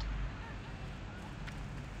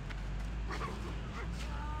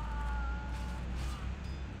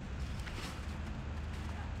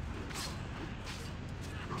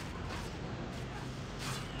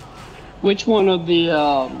 Which one of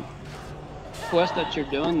the quests that you're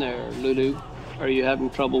doing there, Lulu, are you having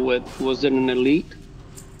trouble with? Was it an elite?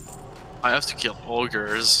 I have to kill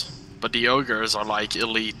ogres, but the ogres are like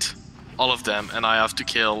elite, all of them, and I have to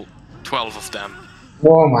kill 12 of them.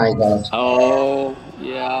 Oh my god. Oh,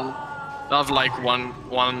 yeah. They have like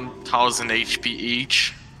 1000 HP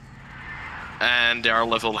each, and they are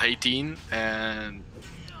level 18, and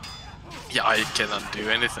yeah, I cannot do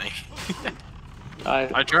anything.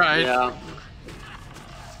 I tried. Yeah.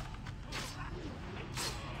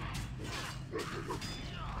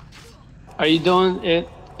 Are you doing it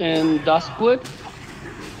in Duskwood?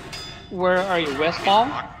 Where are you? Westfall?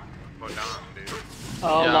 Go down, dude.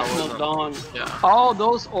 Oh, Yeah, Lock I was No on- Dawn. yeah. Oh,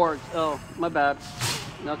 those orcs. Oh, my bad.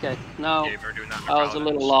 Okay, no. Yeah, we're doing that for I was a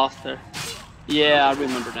little Paladins. lost there. Yeah, I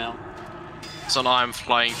remember now. So now I'm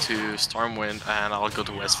flying to Stormwind, and I'll go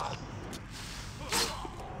to Westfall.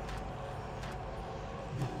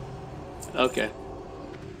 Okay.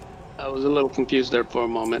 I was a little confused there for a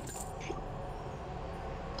moment.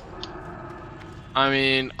 I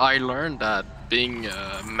mean, I learned that being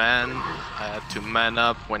a man, I had to man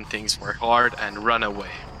up when things were hard and run away.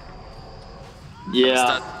 Yeah.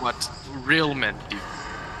 That's what real men do.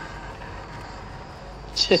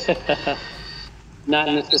 Not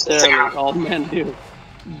necessarily all men do.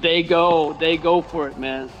 They go for it,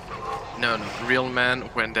 man. No, real men,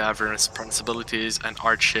 when they have responsibilities and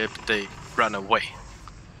hardship, they run away.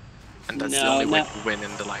 And that's the No, only way not- to win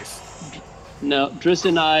in the life. No, Driss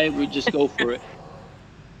and I, we just go for it.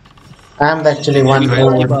 I'm actually one We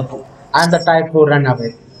don't give who. up. I'm the type who run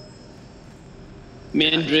away. Me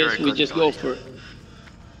and You're a Driss, we good just guy. go for it.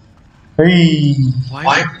 Hey.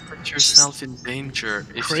 Why would you put yourself in danger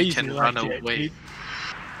if you Crazy can like run that, away? dude.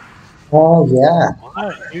 Oh yeah.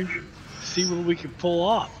 Alright, dude. See what we can pull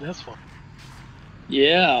off. That's what.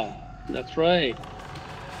 Yeah, that's right.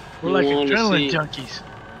 We're You like wanna adrenaline see- junkies.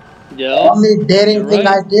 Yeah. Only daring You're thing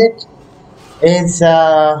right. I did is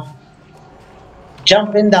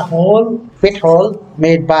jump in the pit hole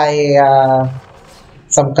made by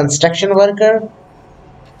some construction worker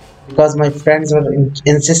because my friends were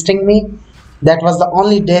insisting me. That was the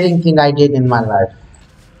only daring thing I did in my life.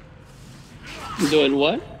 Doing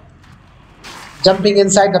what? Jumping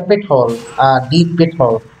inside the pit hole, deep pit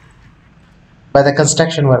hole, by the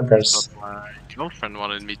construction That's workers. what my girlfriend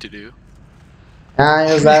wanted me to do.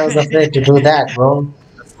 I was afraid to do that, bro.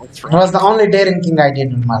 That's It was the right. only daring thing I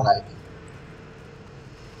did in my life.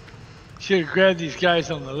 Should have grabbed these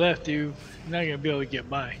guys on the left, dude. You're not gonna be able to get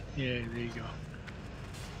by. Yeah, there you go.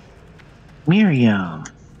 Miriam.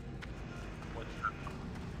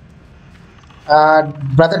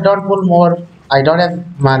 Brother, don't pull more. I don't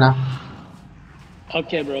have mana.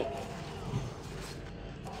 Okay, bro.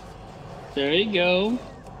 There you go.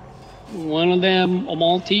 One of them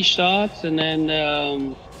Maltese shots, and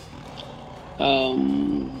then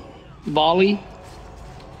volley.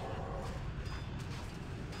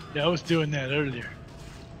 Yeah, I was doing that earlier.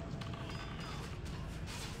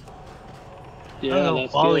 I Yeah, don't know if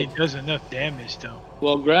that's volley good. does enough damage though.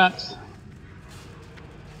 Well, grats.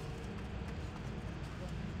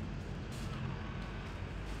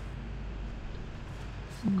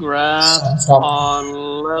 Grats Stop. on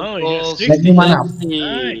Oh, level yeah, 60. Let me mana.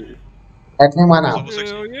 60. Let me mana. Level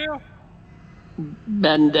 60. yeah.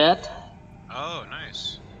 Bandette. Oh,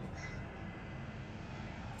 nice.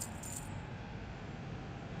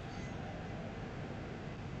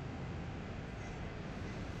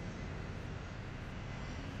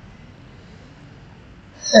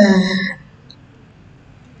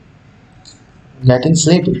 Getting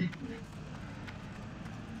sleepy.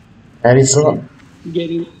 Very soon.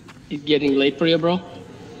 It's getting late for you, bro.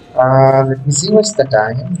 Let me see what's the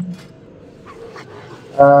time.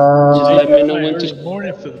 Just let me know Like when early to.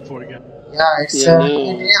 morning for the poor guy. Yeah, it's Yeah, 8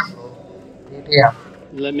 no. a.m. 8 a.m.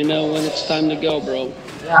 Let me know when it's time to go, bro.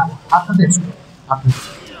 Yeah, after this. After this.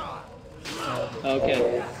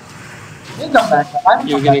 Okay. We'll come back. I'm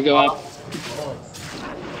You're come gonna back go tomorrow. up.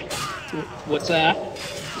 What's that?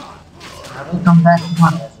 I will come back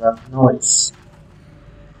tomorrow as well. No worries.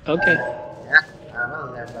 Okay. Yeah, I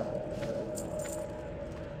will.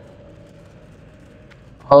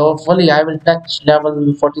 Hopefully, I will touch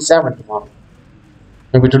level 47 tomorrow.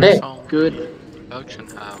 Maybe today. Found Good. Production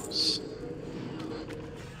house.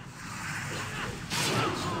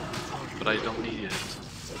 But I don't need it.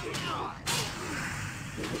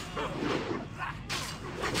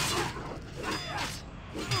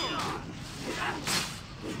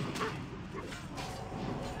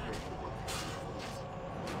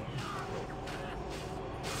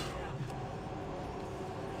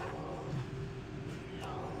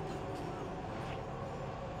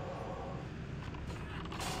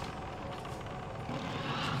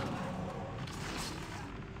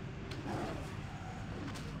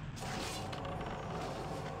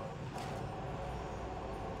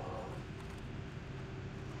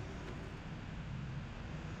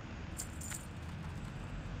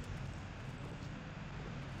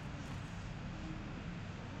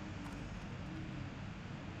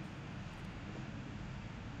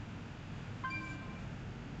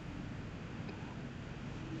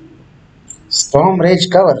 Storm Rage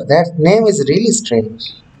cover. That name is really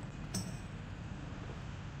strange.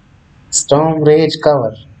 Storm Rage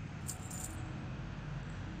cover.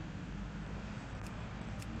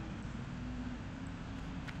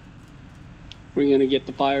 We're gonna get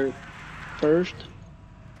the fire first.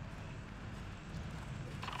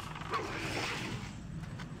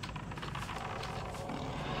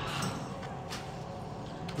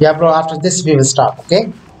 Yeah, bro. After this, we will stop.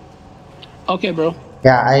 Okay. Okay, bro.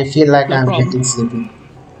 Yeah, I feel like No I'm problem. getting sleepy.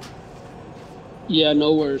 Yeah,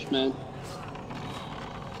 no worries, man.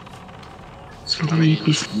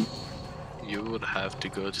 Sleepy, sleepy. You would have to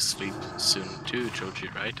go to sleep soon too, Joji,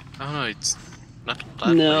 right? Oh no, it's not that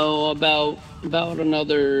late. No, about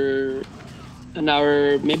another an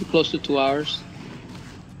hour, maybe close to 2 hours.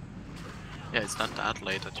 Yeah, it's not that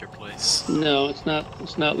late at your place. No, it's not.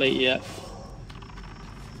 It's not late yet.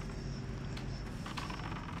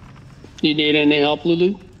 You need any help,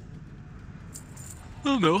 Lulu?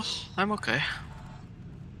 Oh no, I'm okay.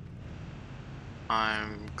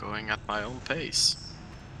 I'm going at my own pace.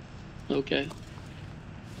 Okay.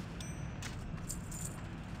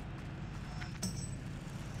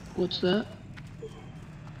 What's that?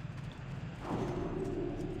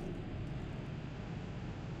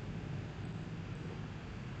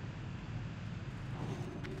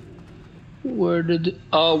 Where did...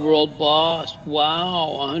 Oh, world boss.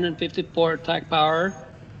 Wow, 154 attack power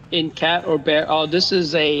in cat or bear. Oh, this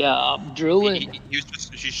is a druid.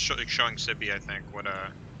 She's showing Sibby, I think,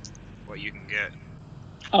 what you can get.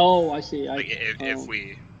 Oh, I see. Like if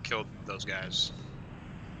we killed those guys.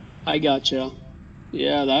 I gotcha.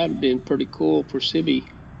 Yeah, that would have been pretty cool for Sibby.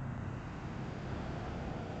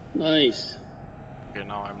 Nice. Okay,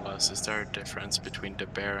 now I'm lost. Is there a difference between the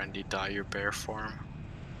bear and the dire bear form?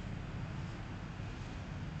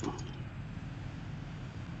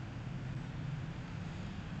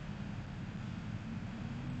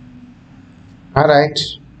 All right.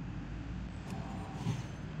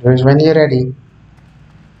 When you're ready.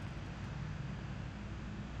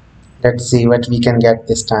 Let's see what we can get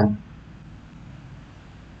this time.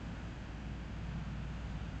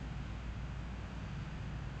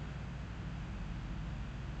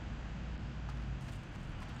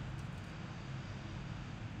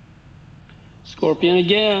 Scorpion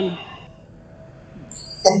again.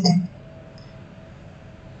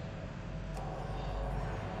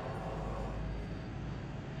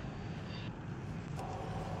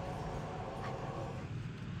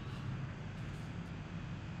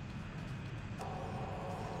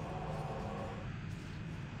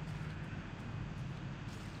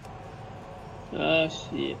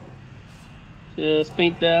 Shit. Just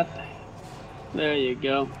paint that. There you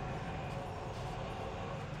go.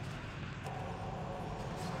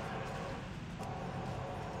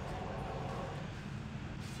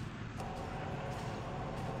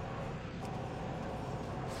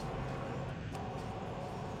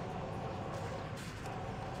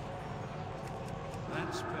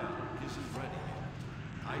 That spell isn't ready yet.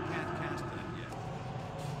 I can't cast that yet.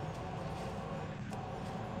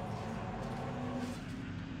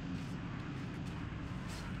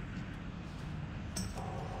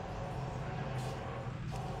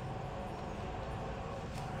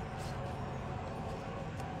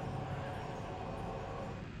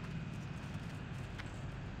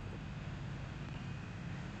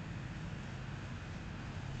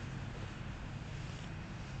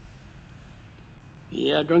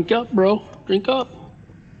 Yeah, drink up, bro. Drink up.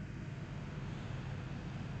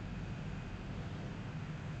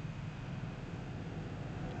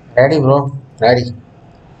 Ready, bro. Ready.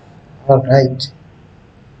 All right.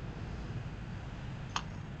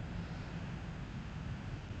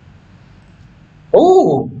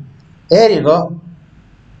 Oh, there you go.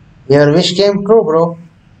 Your wish came true, bro.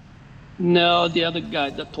 No, the other guy,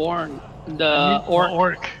 the Torn, the orc.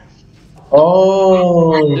 Orc.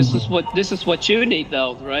 Oh. This is what you need,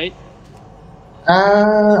 though, right?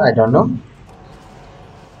 I don't know.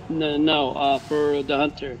 No, for the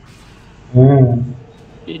hunter. Hmm.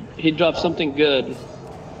 He dropped something good.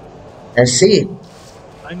 Let's see.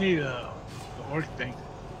 I need the orc thing.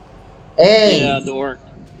 Hey. Yeah, the orc.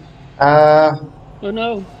 Oh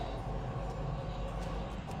no.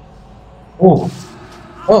 Oh.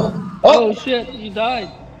 Oh. Oh shit, you died.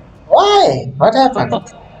 Why? What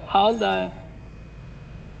happened? How's that?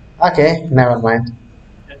 Okay, never mind.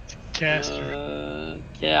 That's caster.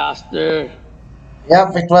 Caster.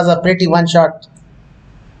 Yep, it was a pretty one shot.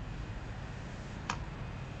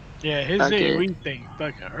 Yeah, his Okay. AoE thing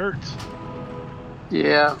fucking hurts.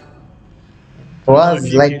 Yeah. It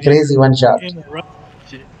was like crazy one shot. Interrupt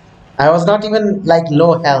shit. I was not even like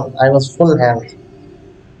low health. I was full health.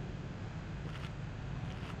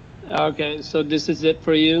 Okay, so this is it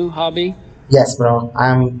for you, Hobby? Yes, bro.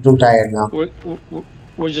 I'm too tired now.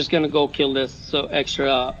 We're just gonna go kill this, so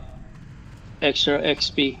extra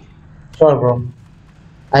XP. Sure, bro.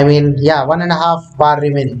 I mean, yeah, 1.5 bar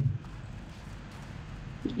remaining.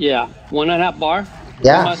 Yeah, 1.5 bar. We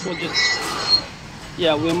Yeah. might as well just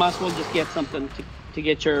we might as well just get something to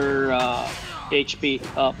get your HP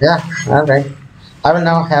up. Yeah. All right. I will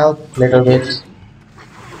now help little Okay. bit.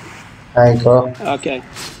 I go. Okay.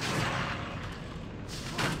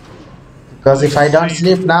 Because if I don't Wait,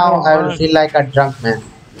 sleep now, oh, I will my. feel like a drunk man.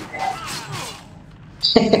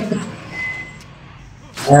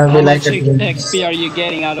 I will How be like much a drunk. XP are you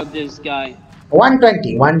getting out of this guy?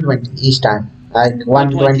 120 each time. Like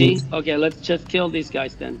 120. 120. Okay, let's just kill these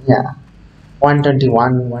guys then. Yeah.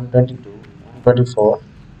 121, 122, 124.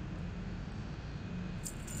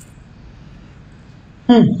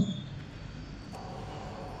 Hmm.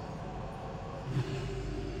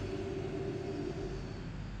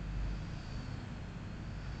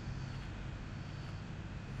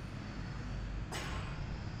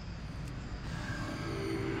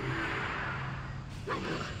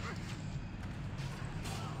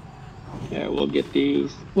 Yeah, we'll get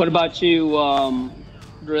these. What about you,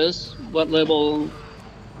 Driss? What level?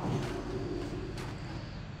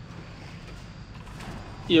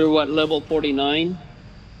 You're what, level 49?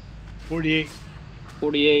 48.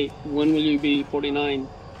 48. When will you be 49?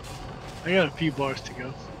 I got a few bars to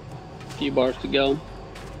go. A few bars to go.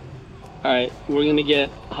 Alright, we're gonna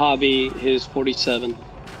get Hobby his 47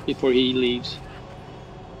 before he leaves.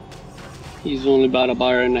 He's only about a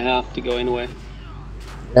bar and a half to go anyway.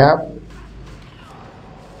 Yeah.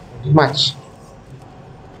 Pretty much.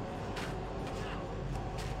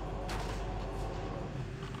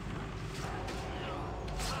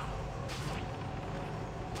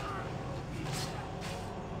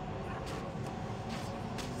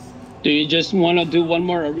 Do you just want to do one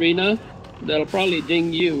more arena? That'll probably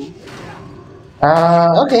ding you.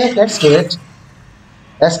 Okay, let's do it.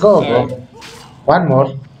 Let's go, bro. Alright. One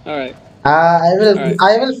more. Alright. I Alright.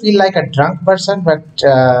 will feel like a drunk person, but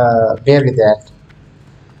bear with that.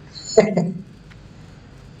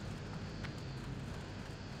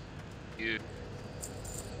 You.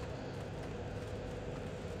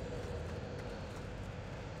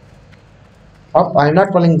 Oh, I'm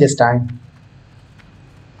not pulling this time.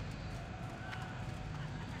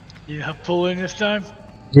 You have pull in this time?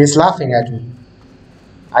 He's laughing at me.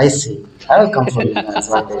 I see. I will come for you guys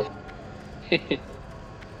one day.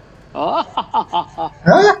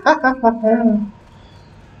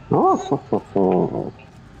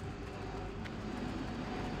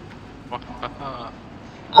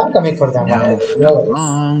 I'm coming for them one No day. No worries.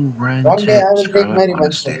 long run One day I will to take my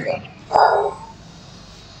revenge from monastery. them.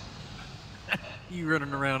 You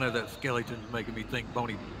running around as that skeleton's making me think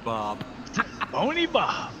Bony Bob. Bony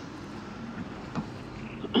Bob.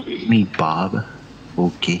 Me, Bob.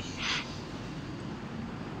 Okay.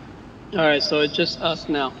 Alright, so it's just us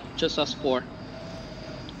now. Just us four.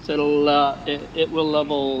 So it will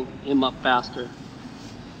level him up faster.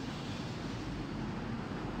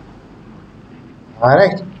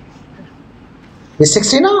 Alright. He's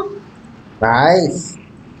 60 now? Nice.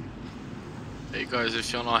 Hey guys,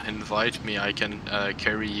 if you wanna invite me, I can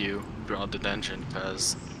carry you throughout the dungeon,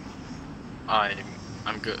 cause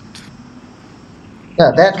I'm good.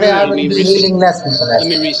 Yeah, that way I Let will me be reset. healing less people. Let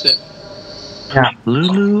me reset. Yeah.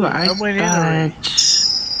 Lulu, I went in already.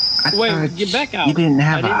 Wait, thought get back out. you didn't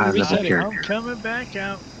have I a didn't high reset level it. character. I'm coming back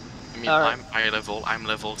out. I mean, Alright. I'm high level. I'm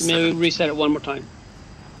level Maybe 7. reset it one more time.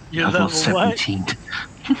 You're Level level what? 17.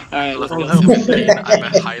 Alright, let's Level go. 17. I'm a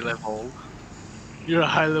high level. You're a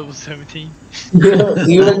high level 17.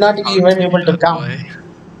 You will not be How even do you able to that come. way?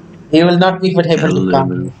 You will not be even able to come.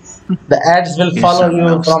 Lulu. The ads will You're follow something you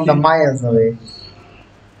else, from the dude. miles away.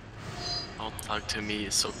 Don't talk to me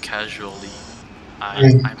so casually.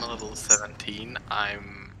 Mm. I'm a level 17.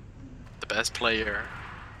 I'm the best player.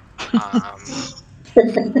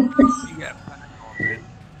 You got back on it.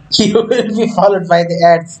 You will be followed by the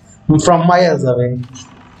ads from miles away.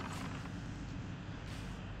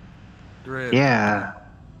 Dread. Yeah.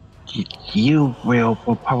 You will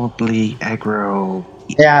probably aggro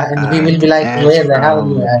Yeah, and we will be like, ads where the hell are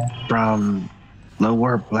you at? from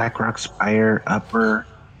lower Blackrock Spire, upper.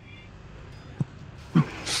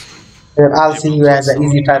 I'll see you as an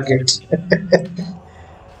easy target.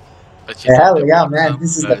 But you Hell know, yeah, man,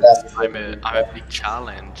 this is the best. I'm a big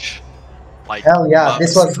challenge. Like, Hell yeah,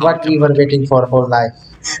 this Bubs was what talked we were about waiting me. for whole life.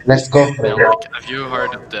 Let's go for Yeah, it. like, have you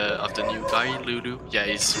heard of the new guy, Ludu? Yeah,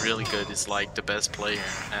 he's really good. He's like the best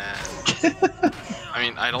player. And I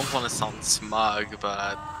mean, I don't want to sound smug,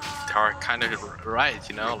 but they are kind of right,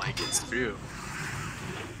 you know, like it's true.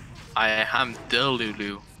 I am the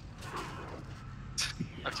Lulu.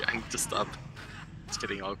 Okay, I need to stop. It's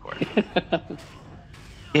getting awkward.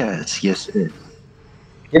 Yes, yes it is.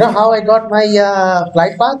 You know how I got my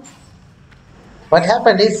flight path? What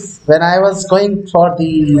happened is when I was going for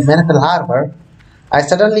the Menthil Harbor, I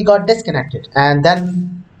suddenly got disconnected, and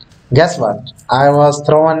then guess what? I was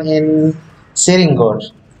thrown in Siringor.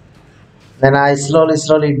 Then I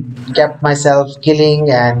slowly kept myself killing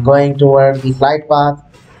and going toward the flight path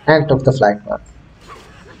and took the flight path.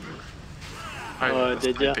 I was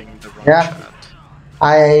did ya? typing the wrong Yeah. chat.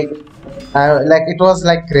 I like it was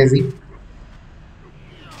like crazy,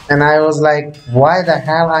 and I was like, why the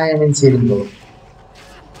hell I am in Siringor?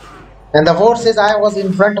 And the vote says I was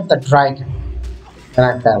in front of the dragon when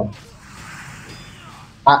I fell.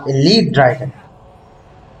 Elite dragon.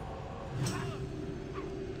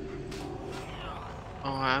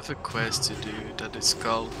 Oh, I have a quest to do that is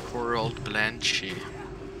called World Blanchy.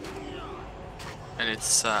 And it's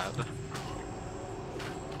sad.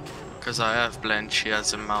 Because I have Blanchy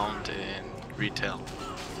as a mount in retail.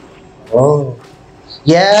 Oh.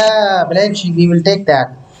 Yeah, Blanchi, we will take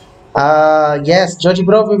that. Yes, Joji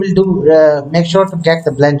bro, we will do, make sure to get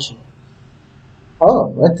the Blanchi. Oh,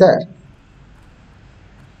 what's that?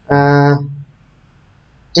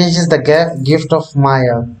 This is the gift of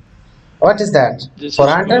Maya. What is that? This For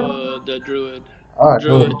is Hunter? the druid. Oh,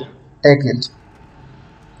 Druid. do it. Take it.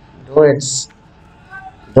 Do it.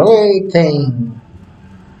 Do it thing.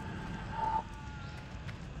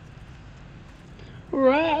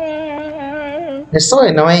 It's so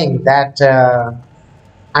annoying that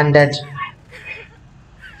undead.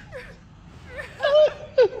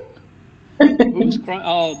 Who's crying?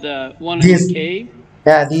 Oh, the one in These- the cave.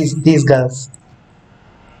 Yeah, these girls.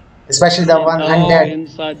 Especially the one Oh, undead.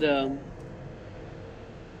 inside the.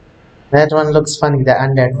 That one looks funny, the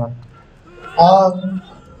undead one. Oh.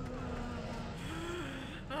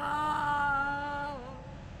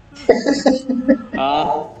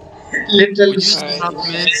 Literally. Would you not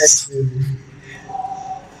miss?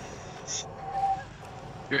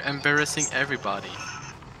 You're embarrassing everybody.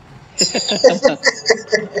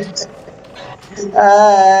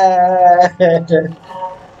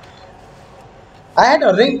 I had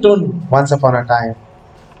a ringtone once upon a time.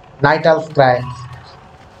 Night Elf Cry.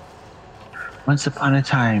 Once upon a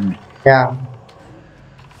time, Yeah.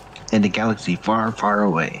 in a galaxy far, far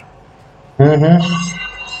away.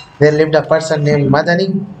 There lived a person named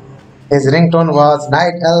Madani. His ringtone was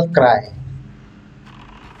Night Elf Cry.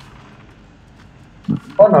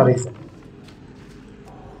 For no reason.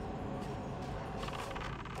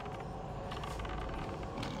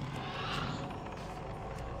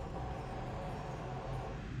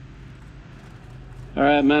 All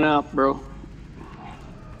right, man up, bro.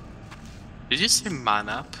 Did you say man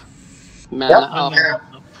up? Man Yep. up.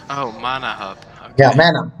 Oh, mana hub. Okay. Yeah,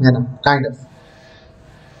 mana, kind of.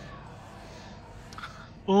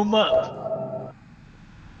 Up.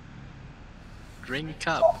 Drink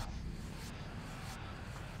up.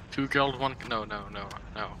 2 girls, 1. No.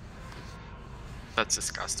 That's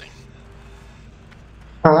disgusting.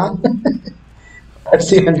 Huh?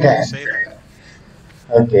 What's even that? Say that.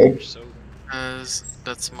 Okay. You're so Because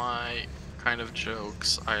that's my kind of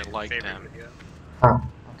jokes. I like favorite them. video. Huh.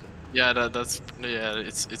 Yeah,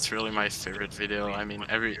 it's really my favorite video. I mean,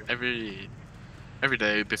 every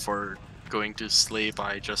day before going to sleep,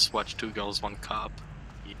 I just watch 2 girls, 1 cup.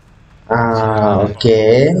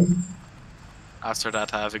 Okay. After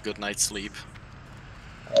that, I have a good night's sleep.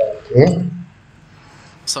 Okay.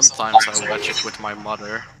 Sometimes I watch it with my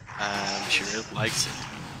mother, and she really likes it.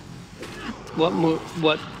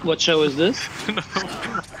 What show is this?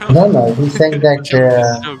 No, he's saying that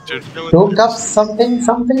No, 2 cups something?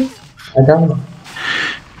 I don't know.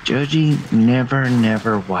 Joji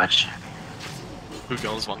never watch it. 2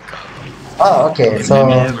 girls, 1 cup. Oh, okay. So,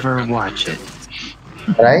 Never watch it.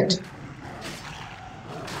 right?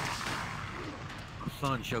 My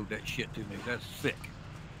son showed that shit to me. That's sick.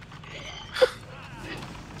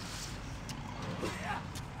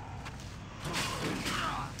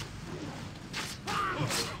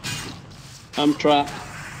 I'm trapped.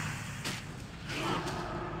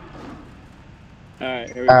 Alright,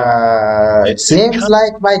 here we go. It seems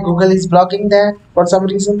like my Google is blocking that for some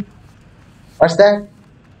reason. What's that?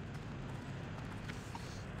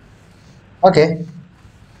 Okay.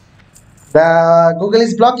 The Google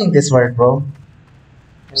is blocking this word, bro.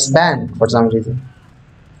 It's banned for some reason.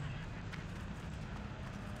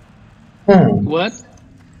 What?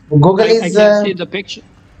 Google I is can't see the picture.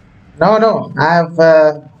 no. I have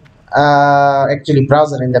actually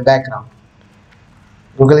browser in the background.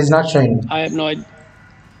 Google is not showing. I have no idea.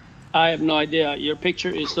 I have no idea. Your picture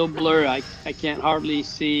is so blurry. I can't hardly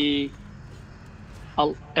see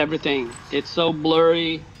everything. It's so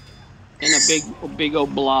blurry in a big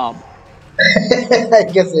old blob. I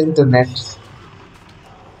guess internet.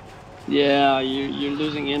 Yeah, you're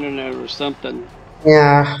losing internet or something.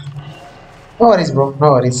 Yeah. No worries, bro.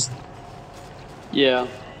 No worries. Yeah.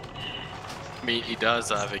 I mean, he does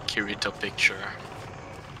have a Kirito picture,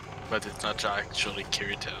 but it's not actually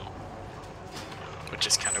Kirito, which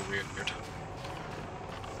is kind of weird.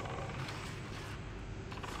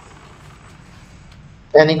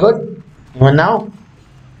 Any good? Even now?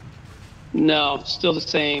 No, it's still the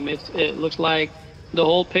same. It looks like the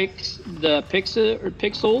whole pixel.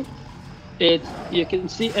 You can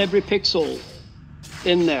see every pixel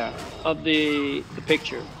in there of the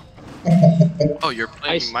picture. Oh, you're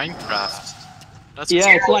playing Minecraft. That's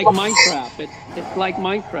yeah, it's like Minecraft. It's like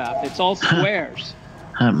Minecraft. It's all squares.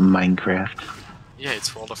 Minecraft. Yeah,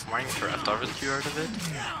 it's World of Minecraft. Haven't you heard of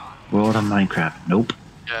it? World of Minecraft. Nope.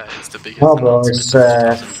 Yeah, it's the biggest No, bro. It's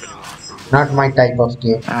announcement in 2021. not my type of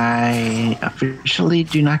game. I officially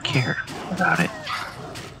do not care about it.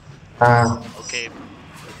 Okay.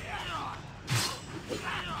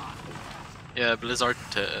 Yeah, Blizzard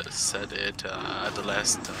said it at the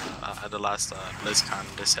last BlizzCon.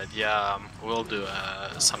 They said, yeah, we'll do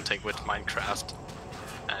something with Minecraft,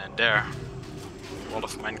 and there, World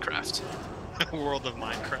of Minecraft. World of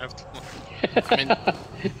Minecraft.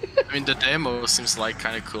 I mean, the demo seems like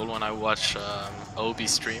kind of cool when I watch Obi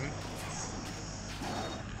stream.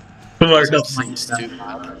 World of Seems too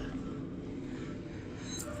Minecraft.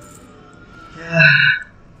 bad.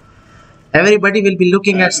 Everybody will be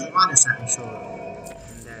looking at Savanas, I'm sure.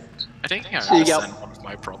 I think I So you got- understand what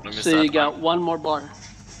my problem is. So that you got one more bar.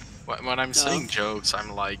 when I'm saying jokes,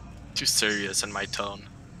 I'm like too serious in my tone.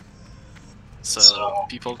 So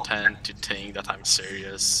people tend to think that I'm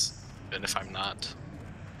serious, even if I'm not.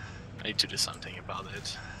 I need to do something about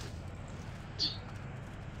it.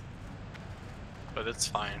 But it's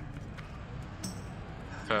fine.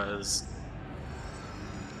 Cause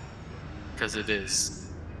it is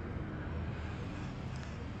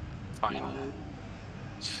fine.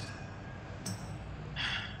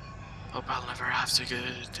 Hope I'll never have to get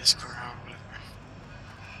Discord or whatever.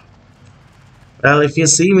 Well, if you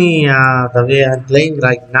see me the way I'm playing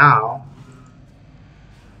right now,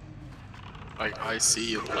 I see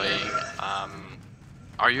you playing.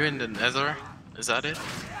 Are you in the Nether? Is that it?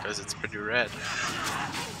 Because it's pretty red.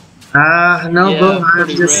 no, Yeah, bro,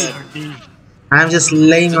 pretty red. I'm just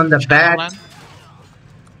laying Is it on the bed.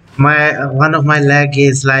 Shadowland? One of my leg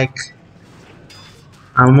is like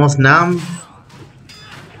almost numb,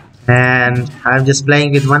 and I'm just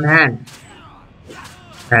playing with one hand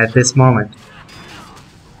at this moment.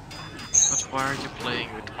 But why are you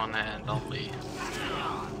playing with one hand only?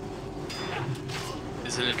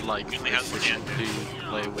 Isn't it like efficient to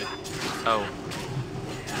play with? Oh.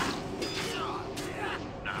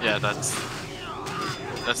 Yeah, that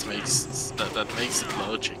makes it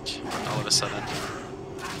logic all of a sudden.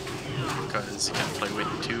 Because you can play with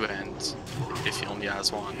two hands if he only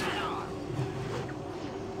has one.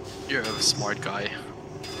 You're a smart guy.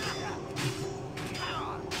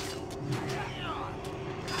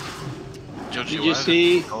 Jojo, Did you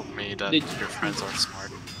see? told me that did- your friends are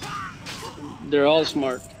smart. They're all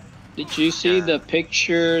smart. Did you see Yeah. the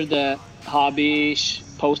picture that Hobby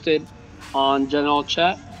posted on general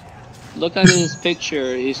chat? Look at his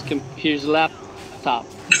picture. His laptop.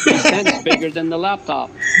 His pen is bigger than the laptop.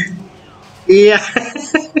 Yeah,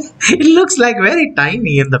 it looks like very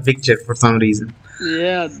tiny in the picture for some reason.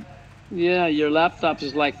 Yeah. Your laptop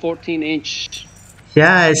is like 14-inch.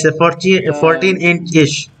 Yeah, it's a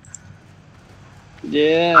 14-inch-ish.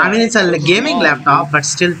 Yeah. I mean, it's a so gaming small, laptop, dude. but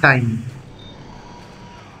still tiny.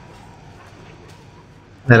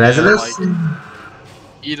 The Yeah, resolution.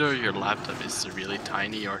 Either your laptop is really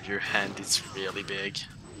tiny or your hand is really big.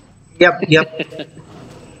 Yep.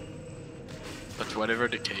 But whatever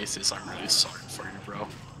the case is, I'm really sorry for you, bro.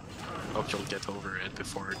 Hope you'll get over it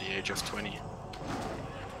before the age of 20.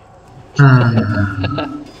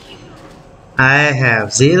 I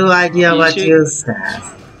have zero idea You what should- you said.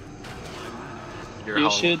 You're You how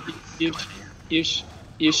should old? you, 20.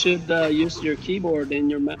 you should use your keyboard and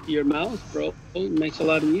your mouse, bro. It makes it a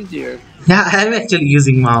lot easier. Yeah, I'm actually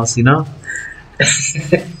using mouse, and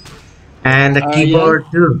the Are keyboard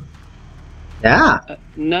too. Yeah.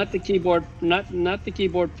 Not the keyboard, not the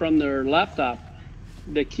keyboard from their laptop.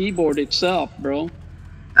 The keyboard itself, bro.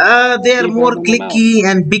 They are Keyboard more and the mouse. clicky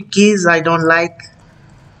and big keys. I don't like.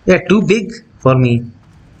 They're too big for me.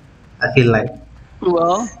 I feel like.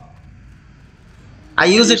 Well, I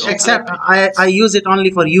use it except I use it only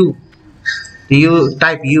for you. Do you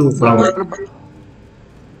type you But from?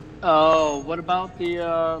 what about the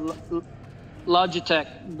Logitech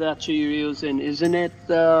that you're using? Isn't it?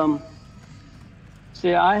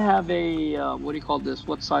 See, I have a what do you call this?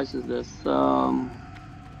 What size is this?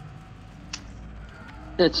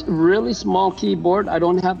 It's really small keyboard. I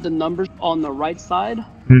don't have the numbers on the right side.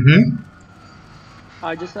 Mm-hmm.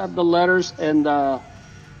 I just have the letters and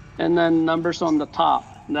then numbers on the top.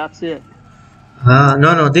 That's it.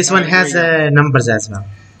 No, this All one right, here has you go. numbers as well.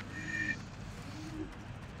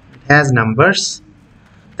 It has numbers.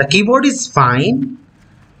 The keyboard is fine.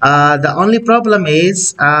 The only problem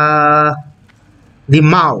is the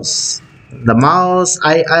mouse. The mouse.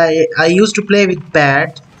 I used to play with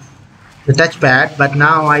pad, the touchpad, but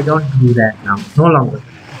now I don't do that now. No longer.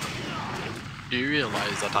 Do you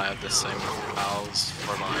realize that I have the same mouse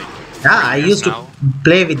for like Yeah, 3 I years used now? to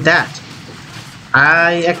play with that.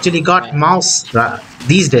 I actually got mouse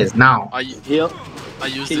these days now. Heal. I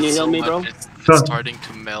use Can it you heal so me, much bro? it's Sure. starting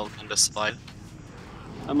to melt on the side.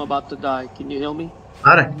 I'm about to die. Can you heal me?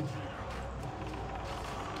 Alright.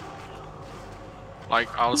 Like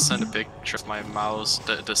I'll send a picture of my mouse.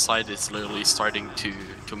 The side is literally starting to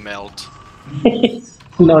melt.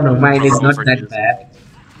 No, mine is From not that overuse. bad.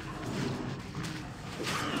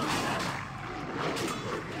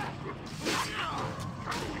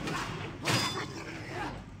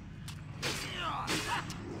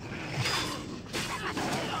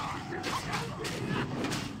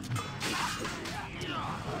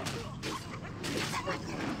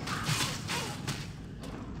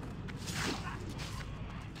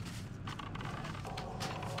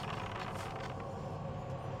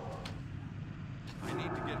 I need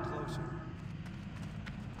to get closer.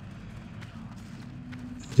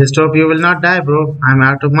 Just hope you will not die, bro. I'm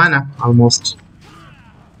out of mana almost.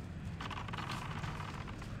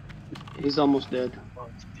 He's almost dead.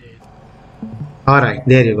 Alright,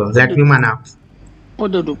 there you go. Let me mana up.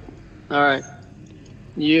 All right.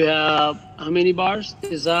 You have how many bars?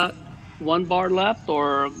 Is that 1 bar left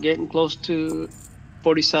or getting close to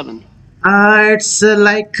 47? It's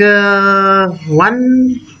like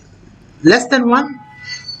one, less than one.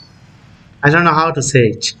 I don't know how to say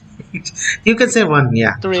it. You can say one,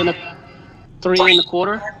 yeah. Three and a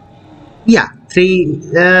quarter? Yeah, three.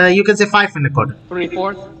 You can say 5 1/4.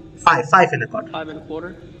 3/4? Five 5 1/4. 5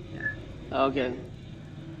 1/4? Okay.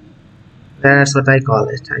 That's what I call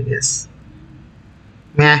it, I guess.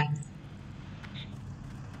 Meh.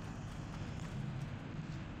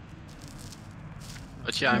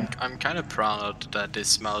 But yeah, I'm kind of proud that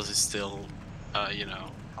this mouse is still, you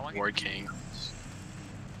know, working.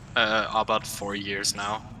 About 4 years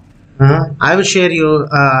now. I will share you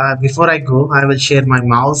before I go. I will share my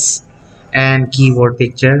mouse and keyboard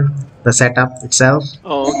picture, the setup itself.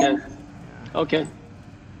 Oh, okay. Okay.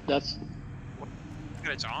 That's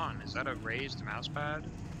It's on. Is that a raised mouse pad?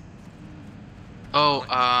 Oh,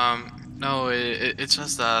 no, it's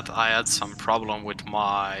just that I had some problem with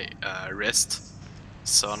my wrist.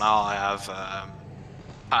 So now I have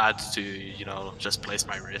pad to, you know, just place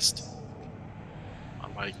my wrist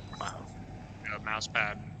on my Mouse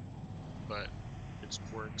pad, but it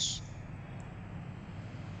works.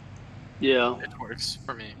 yeah. It works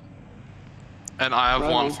for me. And I have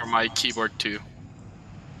Right one on. for my keyboard too.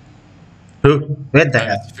 Where the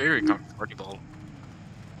hell? It's very comfortable.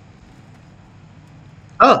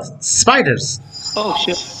 Oh, spiders! Oh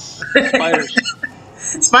shit. Spiders.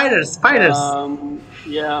 Spiders!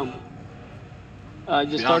 Yeah. I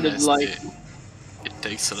To just be started honest, like it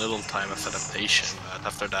takes a little time of adaptation, but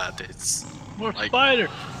after that it's More like spider.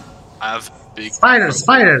 I have big Spiders,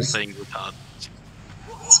 problem spiders. playing without.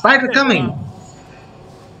 Spider coming!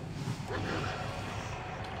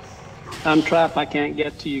 I'm trapped. I can't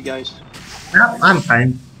get to you guys. No, I'm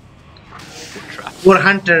fine. Trap. Poor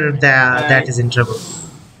hunter that is in trouble.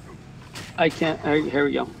 I can't. Here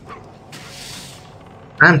we go.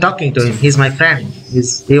 I'm talking to him. He's my friend. He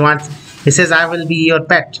says I will be your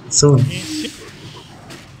pet soon.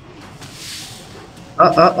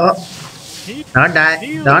 Oh. Don't die.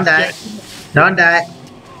 Don't die. Don't die.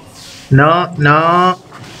 No.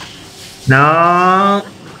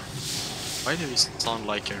 Why do you sound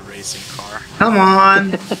like a racing car? Come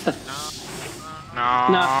on. No.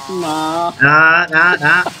 No. No.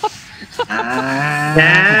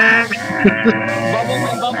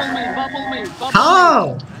 Bubble me.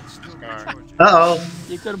 How? Uh-oh.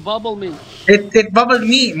 You could bubble me. It bubbled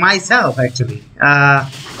me myself actually.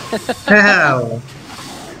 Hell.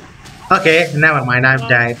 Okay, never mind. I've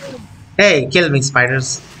died. Hey, kill me,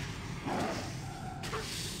 spiders.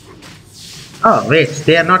 Oh, wait,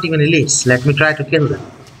 they are not even elites. Let me try to kill them.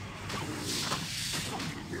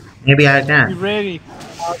 Maybe I Be can. ready,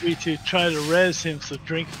 Bobby, to try to res him, so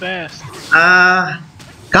drink fast.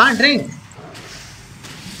 Can't drink.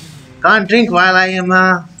 Can't drink while I am,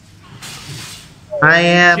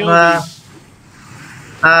 Killed you.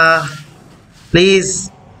 uh,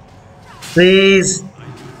 please, please,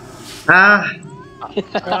 ah,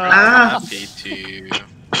 ah, Happy to.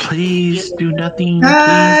 Please do nothing. Please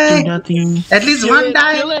ah, do nothing. at least Kill one it,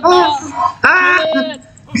 die. kill it, Oh, Bob. ah, Kill it.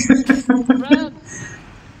 Red.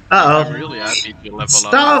 I'd be uh-oh. really happy to level up my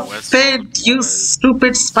Stop West it, you because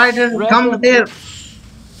stupid spider. Red Come them. here.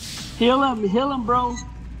 Heal him, bro.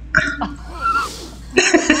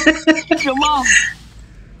 Come on.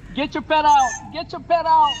 Get your pet out. Get your pet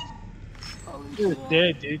out. Holy You're shit.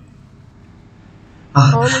 dead, dude.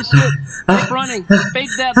 Holy shit. Keep running. Fake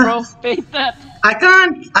that, bro. Fake that. I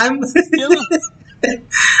can't. I'm. Kill him.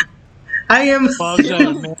 I am. Bob's Kill out of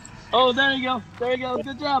him. man. Oh, there you go. There you go.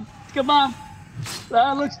 Good job. Come on.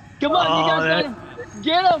 That looks. Come on, you guys got him.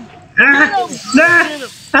 Get him. Get him. Get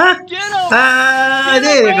him. Get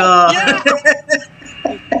There you him, go.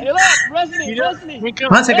 Heal up. Rest me. Rest me. Drink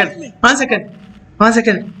up. One second. One second. One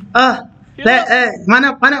second. Man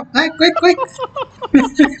up. Man up. Quick, quick.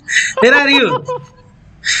 Where are you?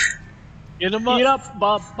 Get him Eat up. up,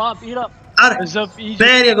 Bob. Bob, eat up. Res up easy.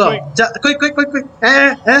 There you go. Quick. Quick, quick, quick, quick.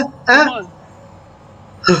 Come on.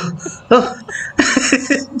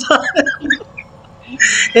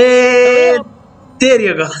 Eh, there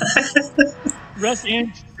you go. Rest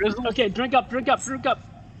in. Drizzle. Okay, drink up. Drink up. Drink up.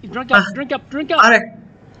 Drink up. Drink up. Drink up. All right.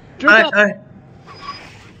 Drink up. All right.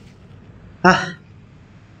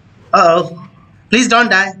 Uh-oh. Please don't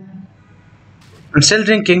die. I'm still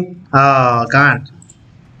drinking. Oh, can't.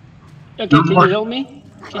 Okay, can you heal me?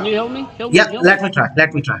 Can you heal me? Heal me. Yeah, Heal let me. me try.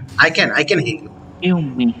 Let me try. I can heal you. Heal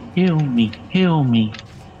me. Heal me. Heal me.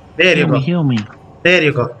 There you Heal me. go. Heal me. There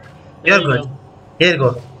you go. There You're you good. go. Here you go.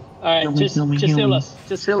 All right, Heal me, just heal me, just heal heal me. us.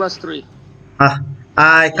 Just heal us 3.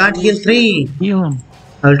 I can't heal 3. Heal him.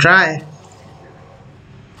 I'll try.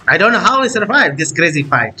 I don't know how we survived this crazy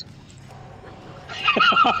fight.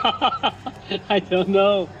 I don't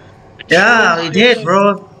know. Yeah, we did,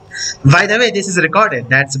 bro. By the way, this is recorded.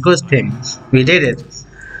 That's a good thing. We did it.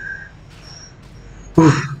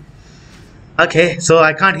 Whew. Okay, so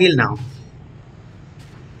I can't heal now.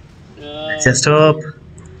 I just hope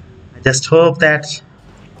that you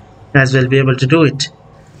guys will be able to do it.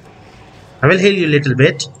 I will heal you a little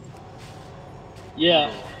bit.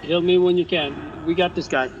 Yeah, heal me when you can. We got this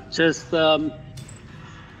guy. Just as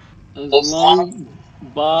long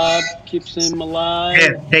Bob keeps him alive.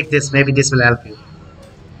 Here, take this. Maybe this will help you.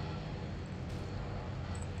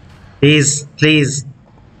 Please, please.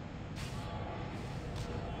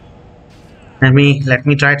 Let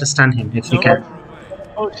me try to stun him if you can.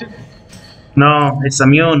 Potion. No, it's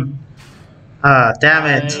immune. Ah, damn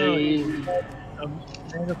it.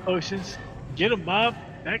 Mana potions. Get him, Bob.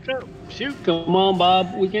 Back up. Shoot. Come on,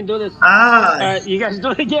 Bob. We can do this. Ah. All right, you guys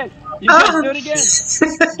do it again. You guys do it again.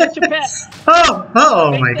 Get your pet.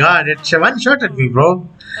 Oh my god, it one-shotted me, bro.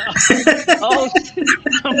 Oh, shit.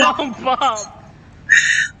 Come on, Bob.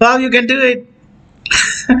 Wow, you can do it.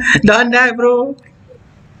 Don't die, bro.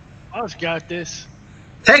 Bob's got this.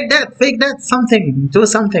 Fake that, something. Do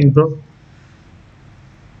something, bro.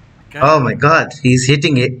 Okay. Oh my god, he's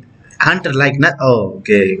hitting it. Hunter like not. Oh,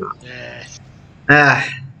 okay. Yes.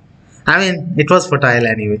 I mean, it was fertile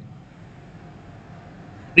anyway.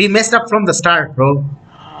 We messed up from the start, bro.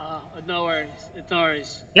 No worries. It's no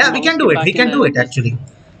worries. Yeah, Come we on, can let's do get it. back We in can the- do it, actually.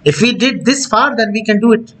 If we did this far, then we can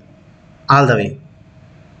do it all the way.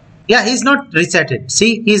 Yeah, he's not resetted.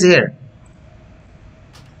 See, he's here.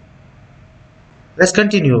 Let's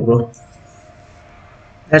continue, bro.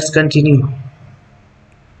 Let's continue.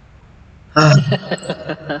 That's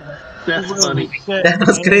funny. That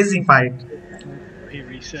was crazy fight. He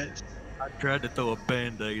resets. I tried to throw a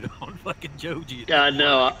band-aid on fucking Joji. Yeah, I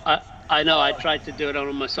know. I know. I tried to do it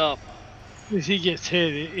on myself. If he gets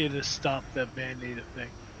hit, it'll stop that band-aid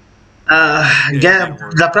effect. Yeah,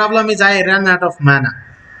 the problem is I ran out of mana.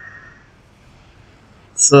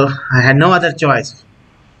 So I had no other choice.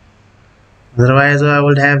 Otherwise I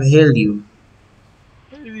would have healed you.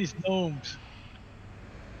 Look at these gnomes.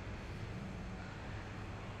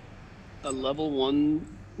 A level 1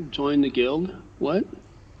 join the guild? What?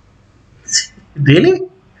 Really?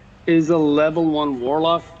 Is a level 1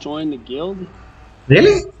 warlock join the guild?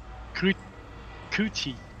 Really?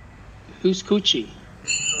 Coochie. Who's Coochie?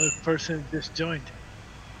 The person just joined.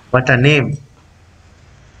 What a name.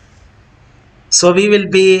 So we will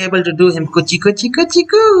be able to do him kuchi kuchi kuchi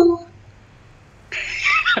koo.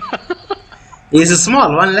 He's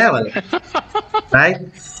small, one level, right?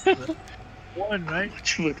 One, right?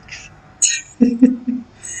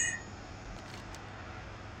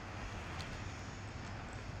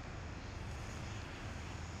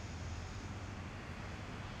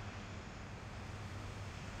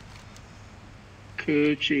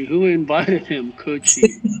 Coochie. Who invited him?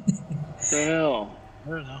 Coochie. The hell? I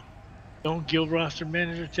don't know. Don't guild roster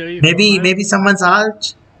manager tell you? Maybe someone's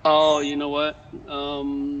alt. Oh, you know what?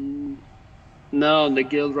 No, the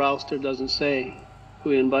guild roster doesn't say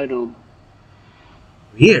who invited him.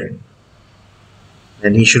 Weird.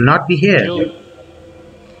 Then he should not be here. Guild.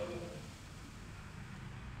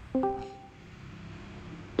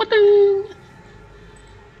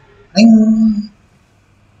 Ding.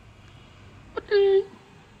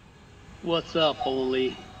 What's up,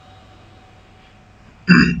 Oli?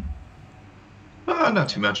 Not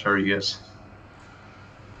too much. How are you guys?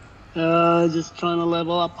 Just trying to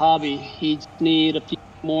level up hobby. He just need a few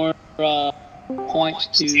more points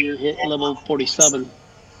to hit level 47.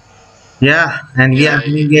 Yeah, and we are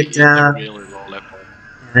doing it. Really low level.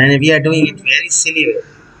 And we are doing it very silly,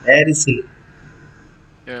 very silly.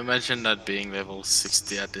 Yeah, imagine that being level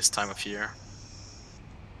 60 at this time of year.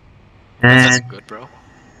 And That's good, bro.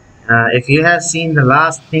 if you have seen the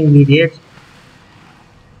last thing we did,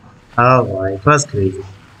 oh boy, it was crazy.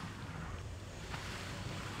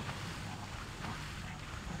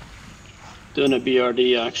 Doing a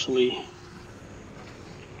BRD actually.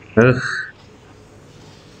 Ugh.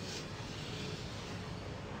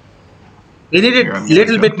 We needed a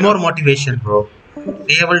little bit more motivation, bro.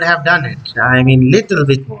 We would have done it. I mean, little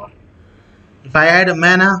bit more. If I had a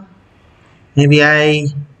mana, maybe I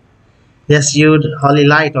just used Holy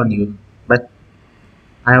Light on you, but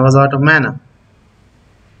I was out of mana.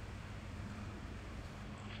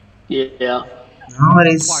 Yeah. No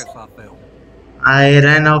worries. Twice I fell. I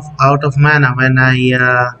ran out of mana when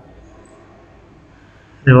I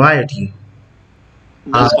revived you.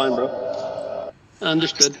 That's fine, bro.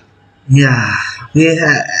 Understood. Yeah,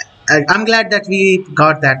 I'm glad that we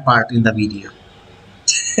got that part in the video.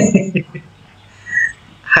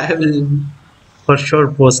 I will for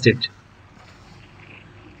sure post it.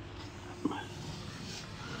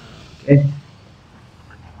 Okay.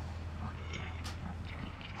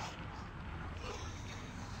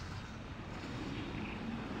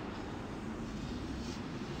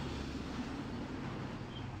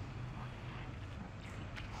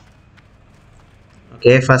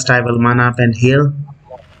 Okay, first I will mana up and heal.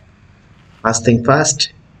 First thing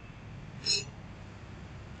first.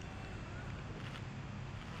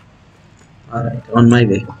 Alright, on my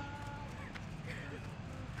way.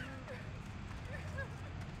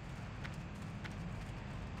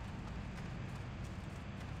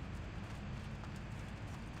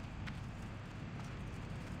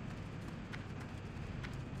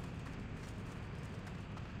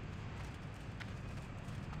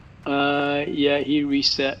 Yeah, he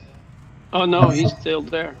reset. Oh no, he's still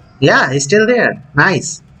there. Yeah, he's still there.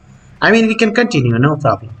 Nice. I mean, we can continue, no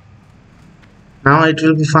problem. Now it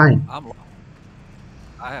will be fine.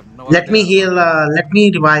 I have no Let me idea. heal, let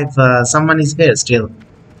me revive. Someone is here still.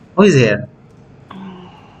 Who is here?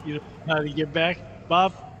 You don't know how to get back,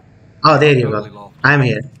 Bob? Oh, there you Totally go. lost. I'm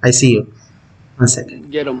here. I see you. 1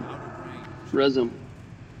 second. Get him. Res him.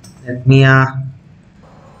 Let me,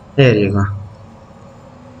 there you go.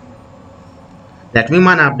 Let me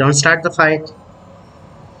mana up. Don't start the fight.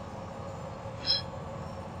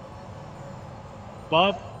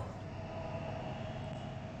 Bob?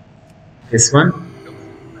 This one.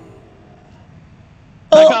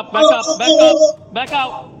 Back up, back up, back up, back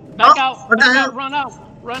out, back out, what the back hell? out, run out,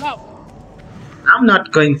 run out, I'm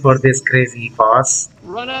not going for this crazy boss.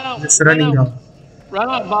 run out, Just run running out, out. run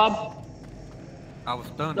out, Bob. I was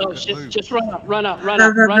stunned. I No, couldn't move. just run out, run out, run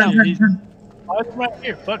out, run out. Oh, it's right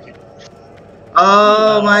here. Fuck it.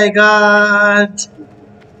 Oh my god.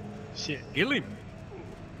 Shit. Kill him.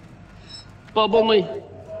 Bubble me,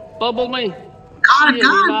 bubble me. God, Shit, he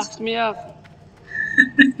God. knocks me out.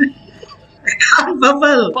 God,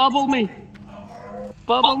 bubble. Bubble me,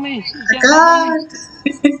 bubble me. You can't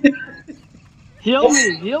bubble me.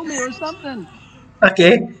 God. Heal me or something.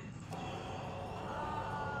 Okay.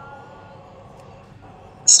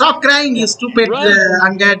 Stop crying, you stupid Run.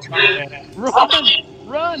 undead.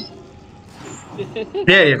 Run.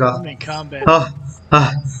 There you I'm go. in combat.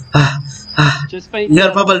 Just faint. You're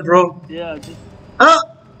that. bubble, bro. Yeah, just Oh.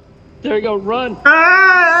 there you go. Run.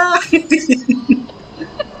 Ah.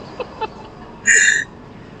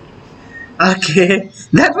 Okay,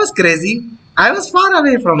 that was crazy. I was far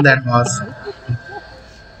away from that boss.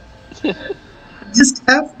 Just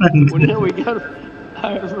happened. Well, now we got.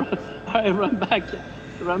 right, run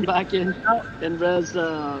back in, and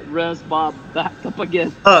res Bob back up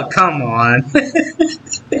again. Oh, come on.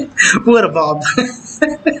 Poor Bob.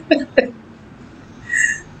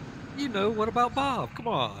 You know, what about Bob? Come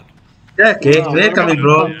on. Okay, Wow, we're what coming, about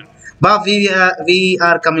bro. Bob? Bob, we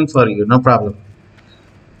are coming for you. No problem.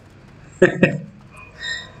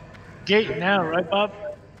 Gate now, right, Bob?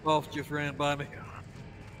 Boss just ran by me.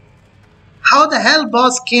 How the hell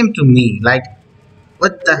boss came to me? Like,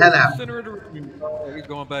 what the hell In the happened? center of the room. He's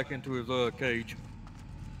going back into his cage.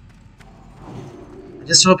 I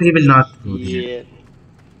just hope he will not go there. Yeah.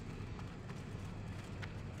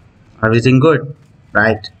 Everything good?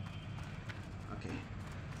 Right. Okay.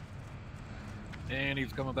 And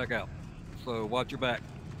he's coming back out. So watch your back.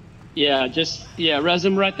 Yeah, res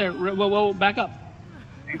him right there. Whoa, back up.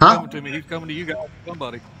 He's Huh? coming to me. He's coming to you guys.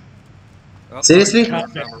 Somebody. Oh, Seriously? no, No,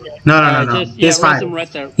 he's no, no, no. Just He's res him fine.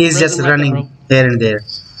 right there. He's Res just him right there, running bro. here and there.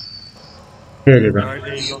 Here you All go. right,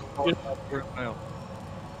 there you go. Now.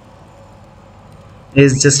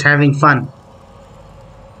 He's just having fun.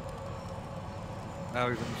 Now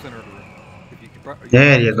he's in the center of the room. If you can,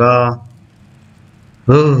 There you go.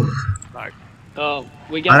 Ooh. Nice. Oh,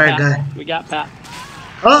 we got Alright, Pat. guy. We got Pat.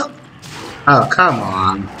 Oh! Oh, come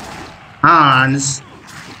on. Hans.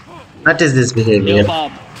 What is this behavior? Yo,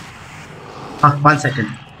 Bob. Oh, 1 second.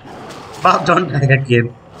 Bob, don't die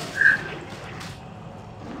again.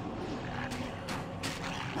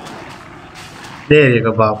 There you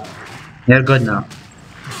go, Bob. You're good now.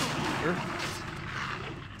 Sure.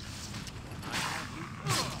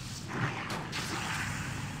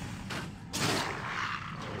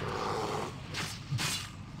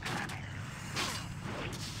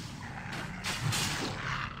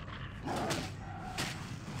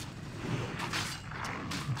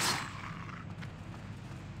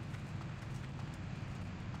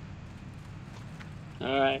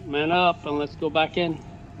 All right, man up, and let's go back in.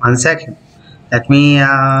 1 second. Let me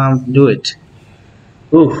do it.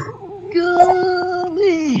 Ooh.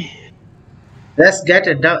 Golly. Let's get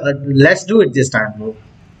it done. Let's do it this time, bro.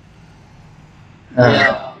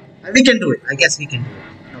 Yeah. We can do it. I guess we can do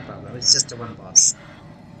it. No problem. It's just a one boss.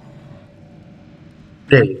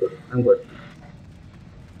 There you go. I'm good.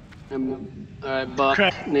 All right, Buck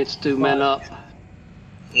Crap. needs to man up.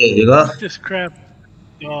 Here you go. This crap.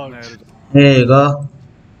 Dogs. Here you go.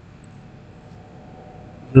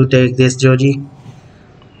 You take this, Joji.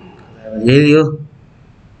 I will heal you.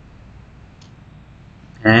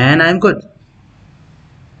 And I'm good.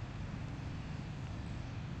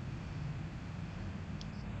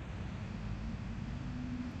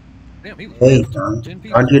 Damn, he was Hey, fast. 10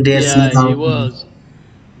 people. don't you dare Yeah, sneak he on me. was.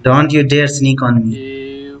 Don't you dare sneak on me.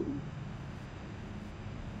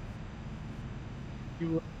 He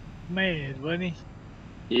was mad, wasn't he?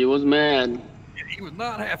 He was mad. He was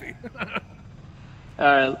not happy. All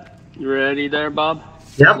right, you ready there, Bob?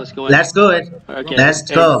 Yep. Let's go in. Let's do it. Okay. Let's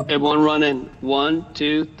go. Everyone run in. 1,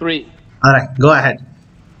 2, 3. Alright, go ahead.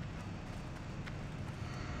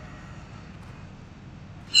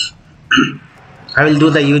 I will do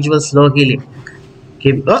the usual slow healing.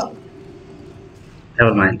 Keep. Oh!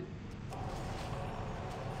 Never mind.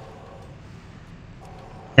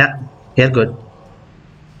 Yeah, you're good.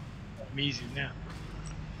 I'm easy now.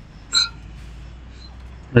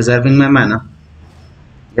 Reserving my mana.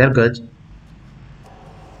 You're good.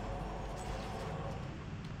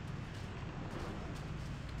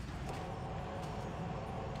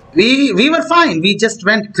 We were fine. We just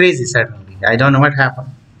went crazy suddenly. I don't know what happened.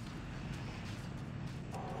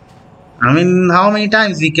 I mean, how many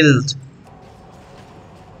times we killed?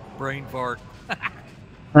 Brain fart.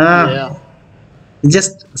 Yeah.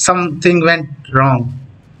 Just something went wrong.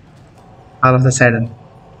 All of a sudden.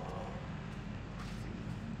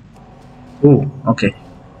 Ooh, okay.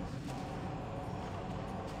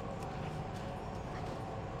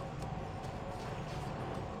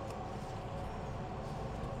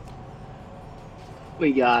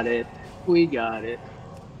 We got it. We got it.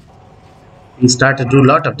 We start to do a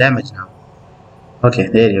lot of damage now. Okay,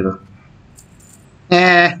 there you go.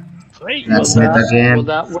 Eh. That's it Will again.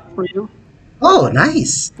 that work for you? Oh,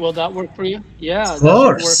 nice. Will that work for you? Yeah, Of that should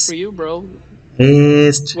work course. for you, bro.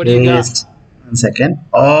 Haste, What do you got? haste. 1 second.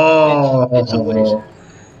 Oh,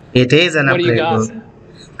 it is an What do you got? upgradable.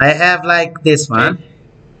 I have like this one. Okay.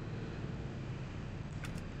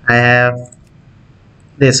 I have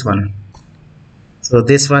this one. So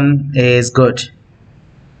this one is good.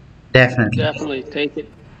 Definitely. Definitely take it.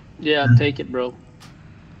 Yeah, take it, bro.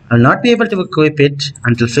 I'll not be able to equip it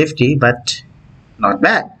until 50, but not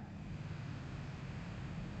bad.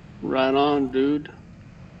 Right on, dude.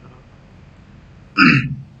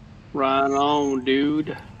 Right on,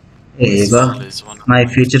 dude. Here you go. This is one of My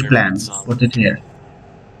future favorite plan. songs. Put it here.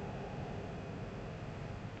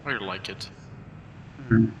 I like it.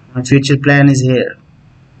 My future plan is here.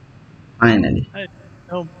 Finally. I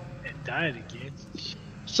no, it died again.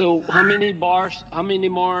 So how many bars? How many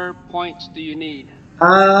more points do you need?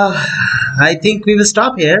 I think we will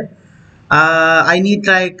stop here. I need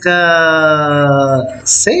like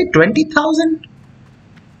say 20,000.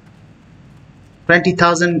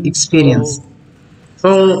 20,000 experience.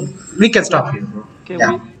 So we can stop here, bro. Can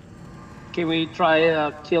Yeah. can we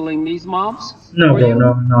try killing these mobs No, for bro. you?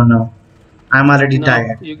 No. I'm already No,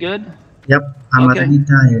 tired. you good? Yep, I'm Okay. already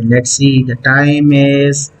tired. Let's see. The time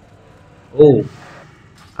is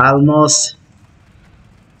almost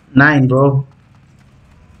 9, bro.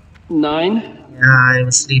 9. Yeah, I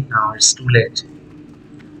will sleep now. It's too late.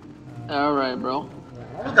 All right, bro.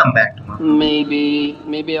 I'll come back tomorrow.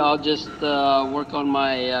 Maybe I'll just work on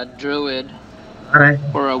my druid All right.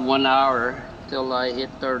 for 1 hour till I hit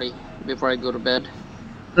 30 before I go to bed.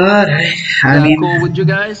 All right. Is I that mean, cool with you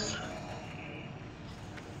guys?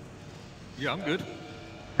 Yeah, I'm good.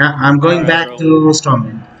 I'm going All right, back bro. to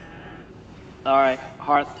Stormwind. All right,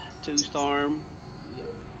 Hearth 2 Storm.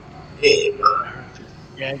 Hey, bro. I heard this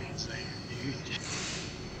dragon slayer,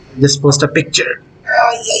 dude. Just post a picture.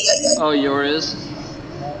 Oh, yours?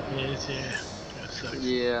 Yes, yeah. That sucks.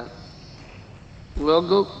 Yeah. Well,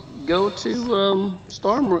 go to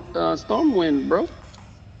Stormwind, bro.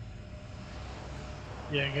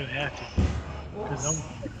 Yeah, I'm gonna have to. Because I'm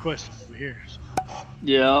requesting over here. So.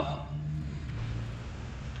 Yeah.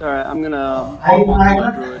 All right, I'm gonna hop onto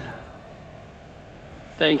my druid.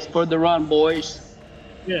 Thanks for the run, boys.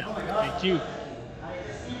 Yeah, thank you.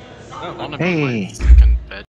 One of Hey. my